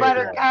go, we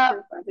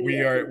Buttercup. We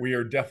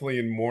are definitely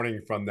in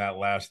mourning from that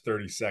last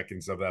 30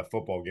 seconds of that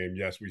football game.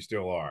 Yes, we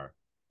still are.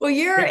 Well,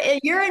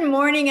 you're in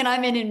mourning and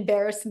I'm in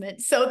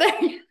embarrassment. So there.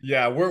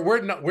 Yeah,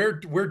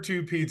 we're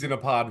two peas in a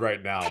pod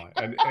right now,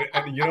 and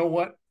you know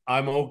what?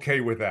 I'm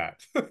okay with that.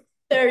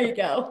 There you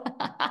go.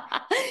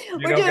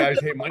 Guys.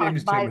 Hey, my name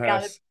is Tim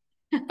Hess.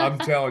 I'm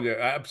telling you,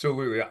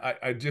 absolutely.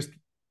 I just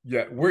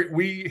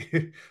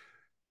we.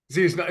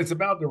 See, it's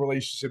about the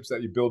relationships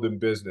that you build in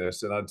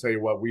business. And I'll tell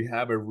you what, we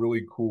have a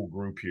really cool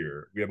group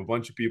here. We have a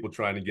bunch of people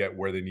trying to get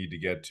where they need to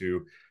get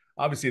to.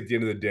 Obviously, at the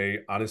end of the day,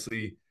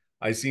 honestly,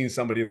 I seen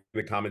somebody in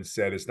the comments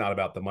said it's not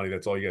about the money.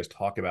 That's all you guys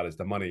talk about is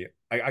the money.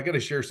 I got to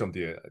share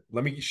something.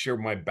 Let me share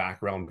my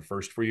background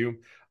first for you.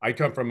 I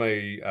come from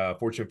a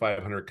Fortune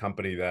 500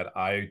 company that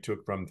I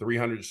took from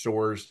 300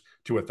 stores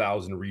to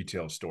 1,000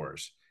 retail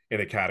stores in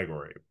a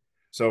category.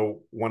 So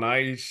when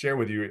I share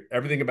with you,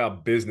 everything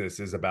about business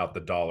is about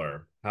the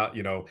dollar. How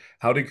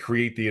to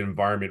create the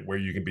environment where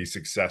you can be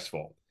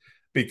successful.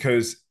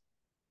 Because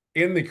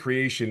in the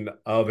creation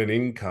of an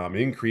income,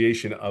 in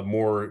creation of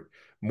more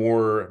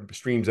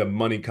streams of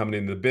money coming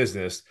into the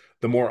business,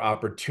 the more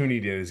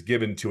opportunity is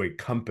given to a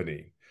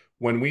company.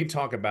 When we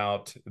talk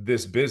about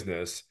this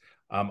business,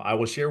 I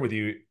will share with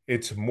you,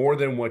 it's more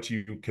than what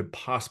you could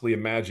possibly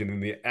imagine in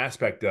the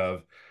aspect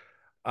of,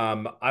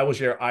 I will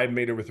share, I've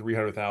made over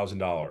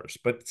 $300,000.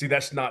 But see,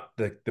 that's not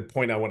the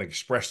point I want to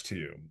express to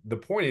you. The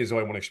point is, I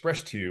want to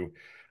express to you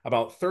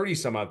about 30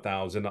 some odd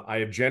thousand I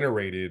have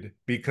generated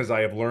because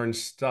I have learned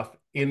stuff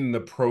in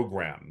the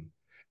program.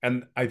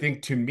 And I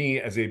think, to me,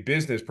 as a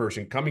business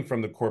person coming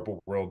from the corporate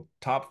world,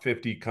 top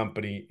 50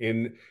 company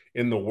in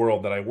the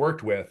world that I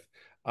worked with,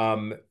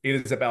 it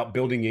is about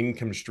building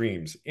income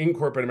streams. In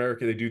corporate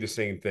America, they do the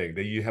same thing.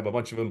 You have a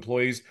bunch of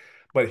employees.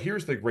 But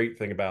here's the great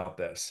thing about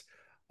this.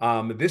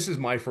 This is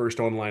my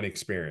first online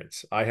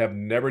experience. I have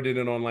never did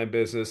an online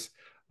business.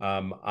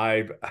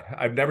 I've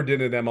never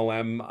did an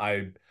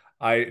MLM.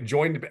 I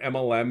joined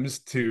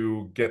MLMs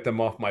to get them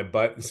off my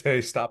butt and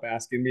say, stop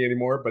asking me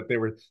anymore. But they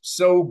were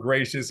so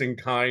gracious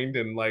and kind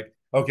and like,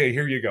 okay,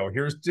 here you go.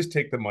 Just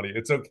take the money.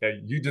 It's okay.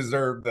 You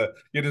deserve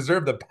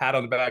the pat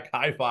on the back,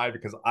 high five,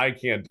 because I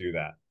can't do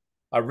that.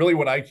 Really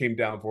what I came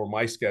down for,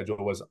 my schedule,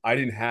 was I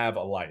didn't have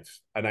a life.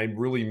 And I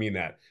really mean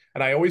that.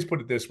 And I always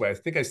put it this way. I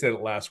think I said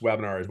it last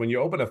webinar, is when you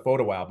open a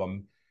photo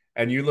album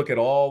and you look at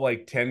all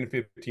like 10,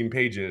 15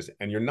 pages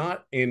and you're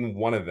not in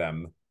one of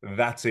them,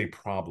 that's a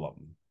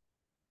problem.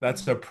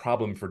 That's a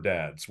problem for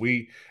dads.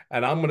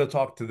 And I'm going to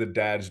talk to the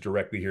dads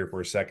directly here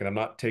for a second. I'm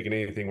not taking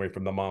anything away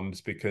from the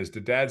moms, because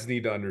the dads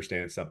need to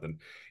understand something.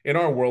 In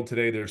our world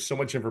today, there's so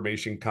much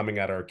information coming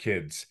at our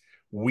kids.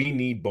 we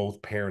need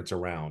both parents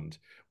around.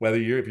 Whether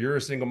if you're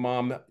a single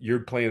mom, you're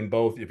playing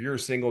both. If you're a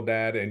single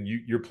dad and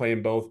you're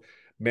playing both,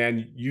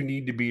 man, you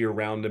need to be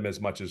around them as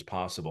much as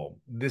possible.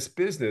 This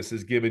business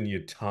has given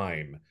you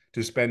time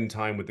to spend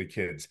time with the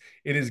kids.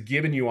 It has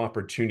given you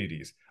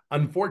opportunities.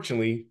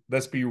 Unfortunately,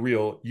 let's be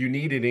real, you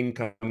need an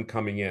income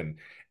coming in.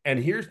 And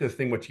here's the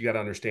thing, what you got to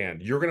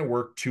understand, you're going to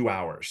work 2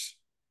 hours.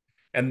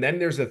 And then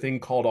there's a thing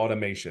called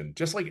automation,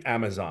 just like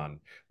Amazon.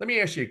 Let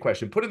me ask you a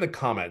question. Put in the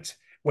comments,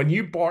 when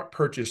you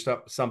purchased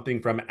something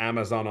from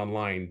Amazon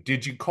online,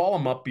 did you call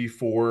them up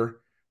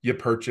before you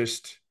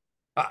purchased?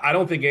 I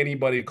don't think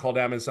anybody called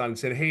Amazon and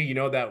said, hey, you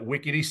know that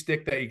wickety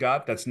stick that you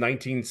got that's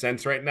 19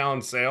 cents right now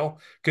on sale?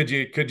 Could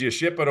you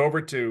ship it over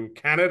to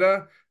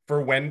Canada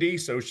for Wendy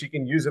so she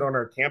can use it on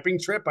her camping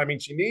trip? I mean,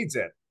 she needs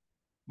it.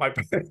 My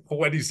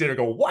Wendy's there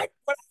go, what?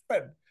 What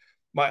happened?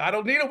 I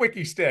don't need a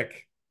wiki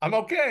stick. I'm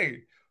okay.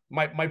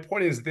 My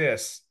point is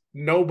this: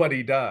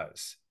 nobody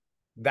does.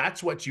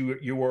 That's what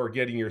you are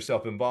getting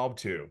yourself involved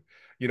to.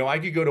 You know, I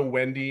could go to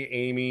Wendy,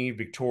 Amy,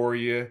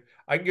 Victoria.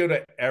 I can go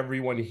to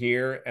everyone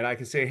here and I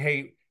can say,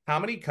 hey, how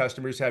many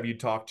customers have you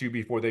talked to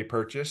before they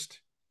purchased?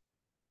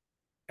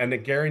 And I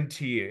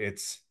guarantee you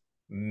it's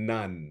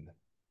none.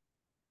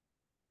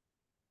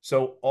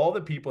 So all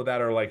the people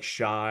that are like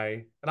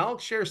shy, and I'll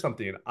share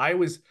something.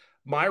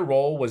 My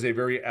role was a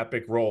very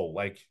epic role.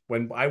 Like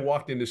when I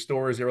walked into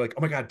stores, they were like,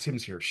 oh my God,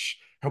 Tim's here. Shh,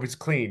 hope it's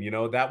clean. You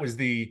know, that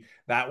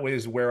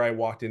was where I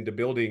walked into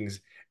buildings.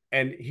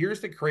 And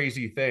here's the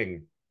crazy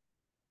thing.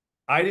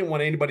 I didn't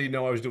want anybody to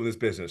know I was doing this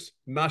business.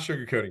 I'm not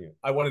sugarcoating it.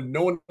 I wanted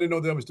no one to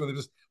know that I was doing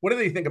this. What do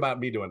they think about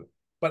me doing it?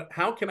 But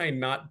how can I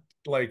not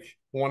like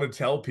want to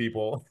tell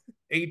people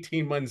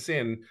 18 months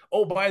in,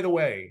 oh, by the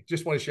way,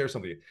 just want to share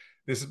something.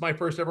 This is my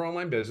first ever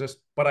online business,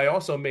 but I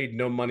also made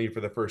no money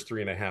for the first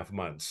 3.5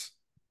 months.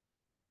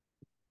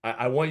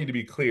 I want you to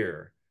be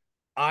clear.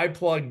 I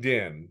plugged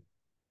in.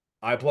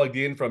 I plugged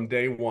in from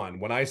day one.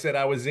 When I said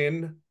I was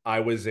in,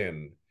 I was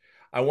in.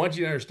 I want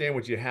you to understand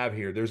what you have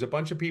here. There's a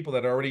bunch of people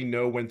that already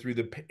went through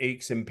the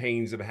aches and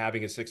pains of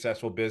having a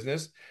successful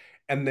business.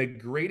 And the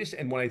greatest,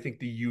 and what I think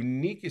the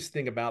uniquest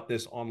thing about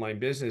this online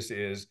business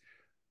is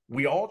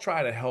we all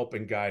try to help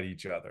and guide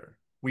each other.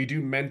 We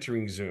do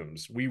mentoring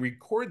Zooms. We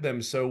record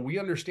them so we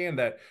understand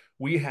that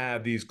we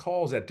have these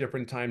calls at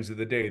different times of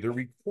the day. They're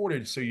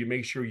recorded so you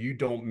make sure you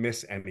don't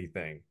miss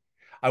anything.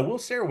 I will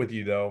share with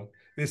you though,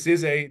 this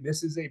is a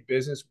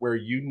business where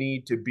you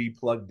need to be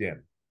plugged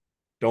in.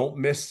 Don't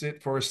miss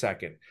it for a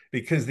second,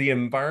 because the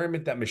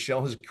environment that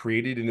Michelle has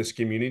created in this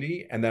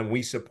community, and then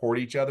we support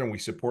each other and we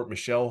support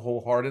Michelle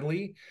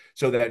wholeheartedly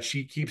so that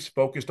she keeps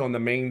focused on the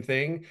main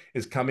thing,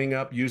 is coming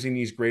up using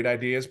these great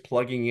ideas,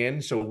 plugging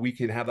in so we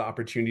can have the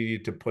opportunity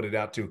to put it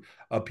out to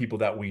people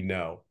that we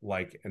know,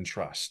 like, and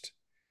trust.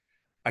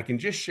 I can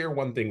just share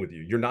one thing with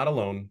you. You're not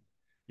alone.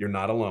 You're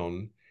not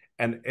alone.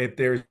 And if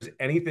there's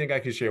anything I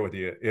can share with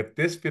you, if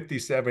this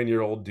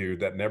 57-year-old dude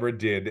that never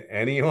did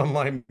any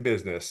online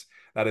business,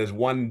 that is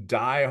one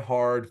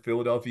die-hard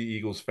Philadelphia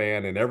Eagles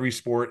fan in every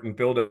sport in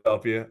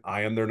Philadelphia,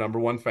 I am their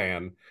 #1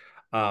 fan.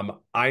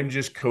 I'm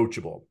just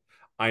coachable.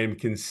 I am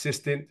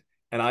consistent.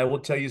 And I will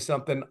tell you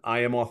something, I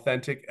am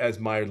authentic I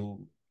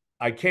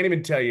can't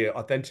even tell you,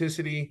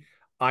 authenticity,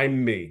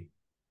 I'm me.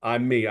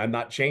 I'm me. I'm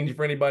not changing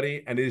for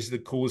anybody. And it is the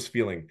coolest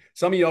feeling.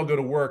 Some of y'all go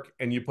to work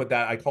and you put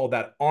that, I call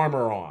that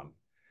armor on,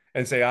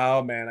 and say,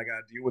 oh man, I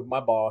got to deal with my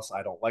boss.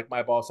 I don't like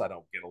my boss. I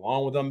don't get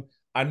along with them.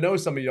 I know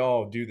some of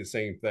y'all do the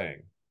same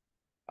thing.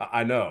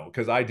 I know,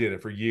 because I did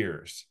it for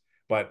years.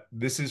 But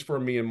this is for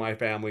me and my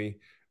family.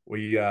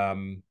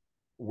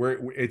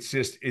 It's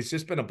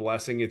just been a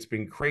blessing. It's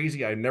been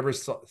crazy. I never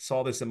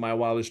saw this in my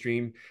wildest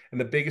dream. And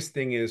the biggest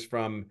thing is,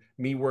 from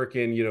me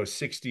working,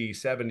 60,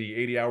 70,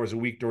 80 hours a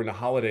week during the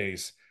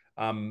holidays,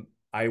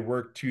 I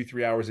work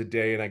 2-3 hours a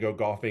day and I go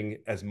golfing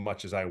as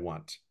much as I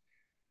want.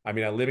 I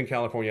mean, I live in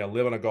California. I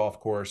live on a golf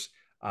course.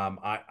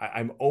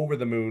 I'm over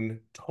the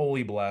moon,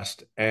 totally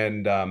blessed.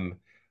 And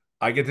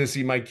I get to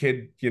see my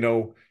kid,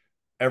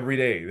 every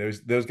day.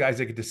 There's those guys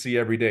I get to see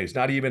every day. It's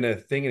not even a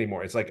thing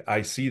anymore. It's like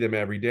I see them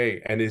every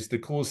day, and it's the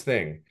coolest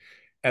thing.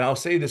 And I'll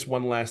say this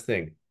one last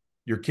thing.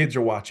 Your kids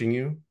are watching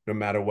you no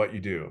matter what you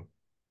do.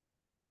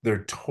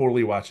 They're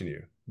totally watching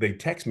you. They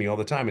text me all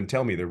the time and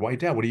tell me, "Why,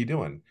 Dad, what are you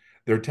doing?"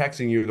 They're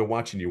texting you, they're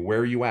watching you. Where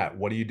are you at?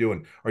 What are you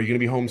doing? Are you going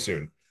to be home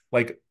soon?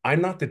 Like,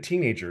 I'm not the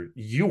teenager.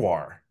 You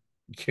are,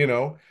 you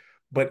know?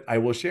 But I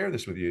will share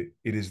this with you.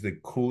 It is the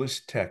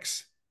coolest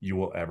text you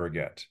will ever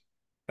get.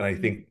 And I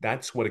think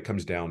that's what it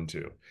comes down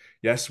to.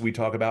 Yes, we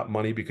talk about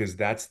money because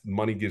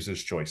money gives us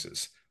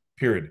choices,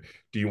 period.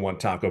 Do you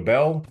want Taco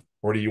Bell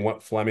or do you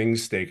want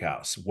Fleming's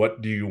Steakhouse?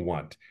 What do you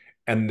want?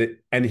 And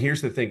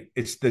here's the thing.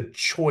 It's the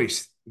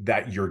choice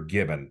that you're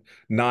given,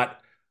 not,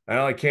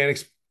 well, I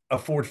can't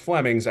afford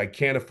Fleming's. I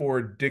can't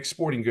afford Dick's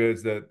Sporting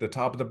Goods, the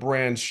top of the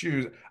brand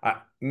shoes.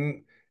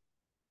 I'm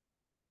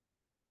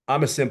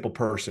a simple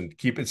person.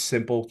 Keep it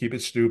simple, keep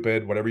it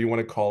stupid, whatever you want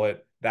to call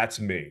it. That's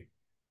me.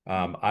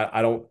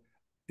 I don't,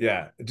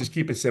 yeah, just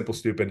keep it simple,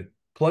 stupid.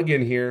 Plug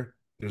in here.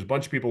 There's a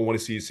bunch of people who want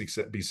to see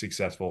you be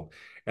successful.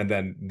 And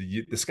then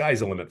the sky's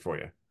the limit for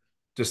you.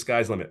 Just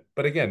sky's the limit.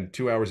 But again,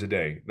 2 hours a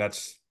day,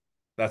 that's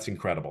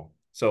incredible.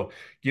 So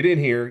get in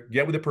here,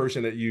 get with the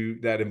person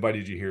that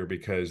invited you here,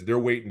 because they're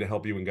waiting to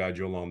help you and guide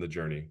you along the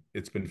journey.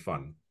 It's been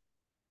fun.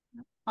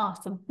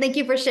 Awesome. Thank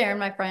you for sharing,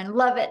 my friend.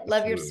 Love it.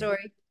 Love your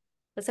story.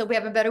 Let's hope we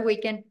have a better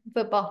weekend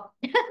football.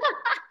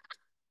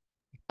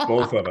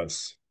 Both of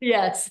us.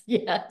 Yes,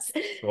 yes.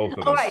 Both of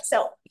us. All right.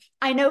 So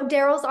I know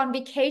Daryl's on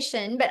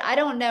vacation, but I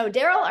don't know.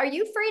 Daryl, are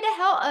you free to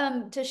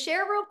help to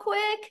share real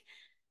quick?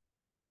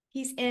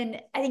 He's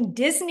in, I think,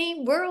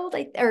 Disney World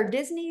or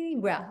Disney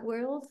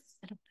World.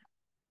 I don't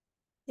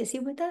know. Is he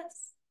with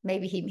us?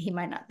 Maybe he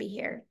might not be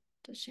here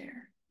to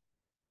share.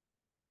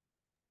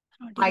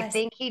 I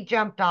think he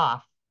jumped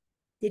off.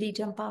 Did he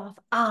jump off?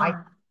 I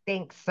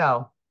think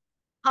so.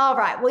 All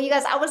right. Well, you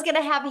guys, I was going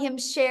to have him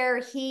share.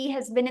 He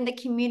has been in the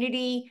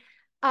community.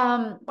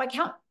 I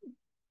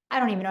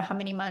don't even know how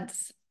many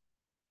months.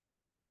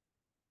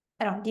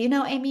 Do you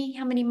know, Amy,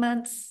 how many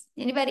months?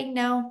 Anybody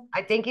know?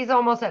 I think he's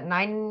almost at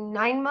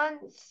nine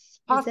months,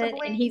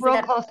 possibly. And he's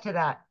real close to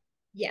that.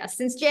 Yeah,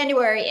 since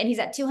January, and he's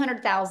at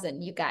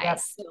 200,000, you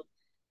guys. Yep.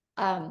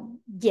 So,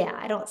 yeah,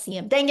 I don't see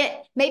him. Dang it.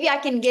 Maybe I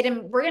can get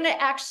him. We're going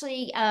to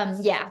actually,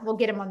 we'll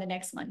get him on the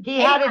next one.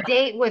 He had a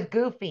date with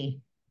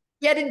Goofy.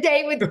 He had a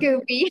date with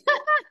Goofy.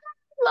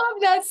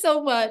 Love that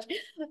so much.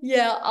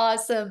 Yeah,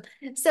 awesome.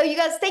 So you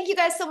guys, thank you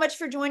guys so much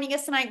for joining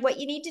us tonight. What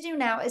you need to do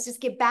now is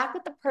just get back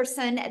with the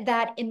person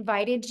that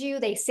invited you.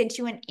 They sent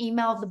you an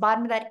email. The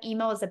bottom of that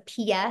email is a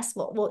PS,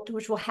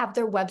 which will have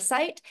their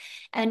website.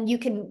 And you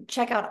can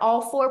check out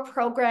all 4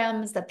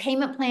 programs, the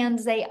payment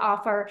plans they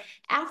offer.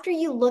 After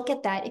you look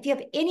at that, if you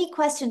have any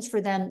questions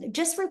for them,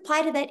 just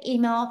reply to that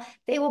email.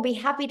 They will be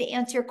happy to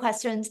answer your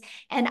questions.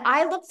 And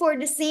I look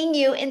forward to seeing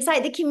you inside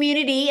the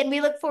community, and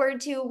we look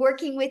forward to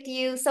working with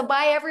you. So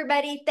bye,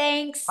 everybody.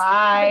 Thanks. Bye.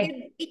 Have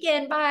a good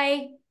weekend.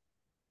 Bye.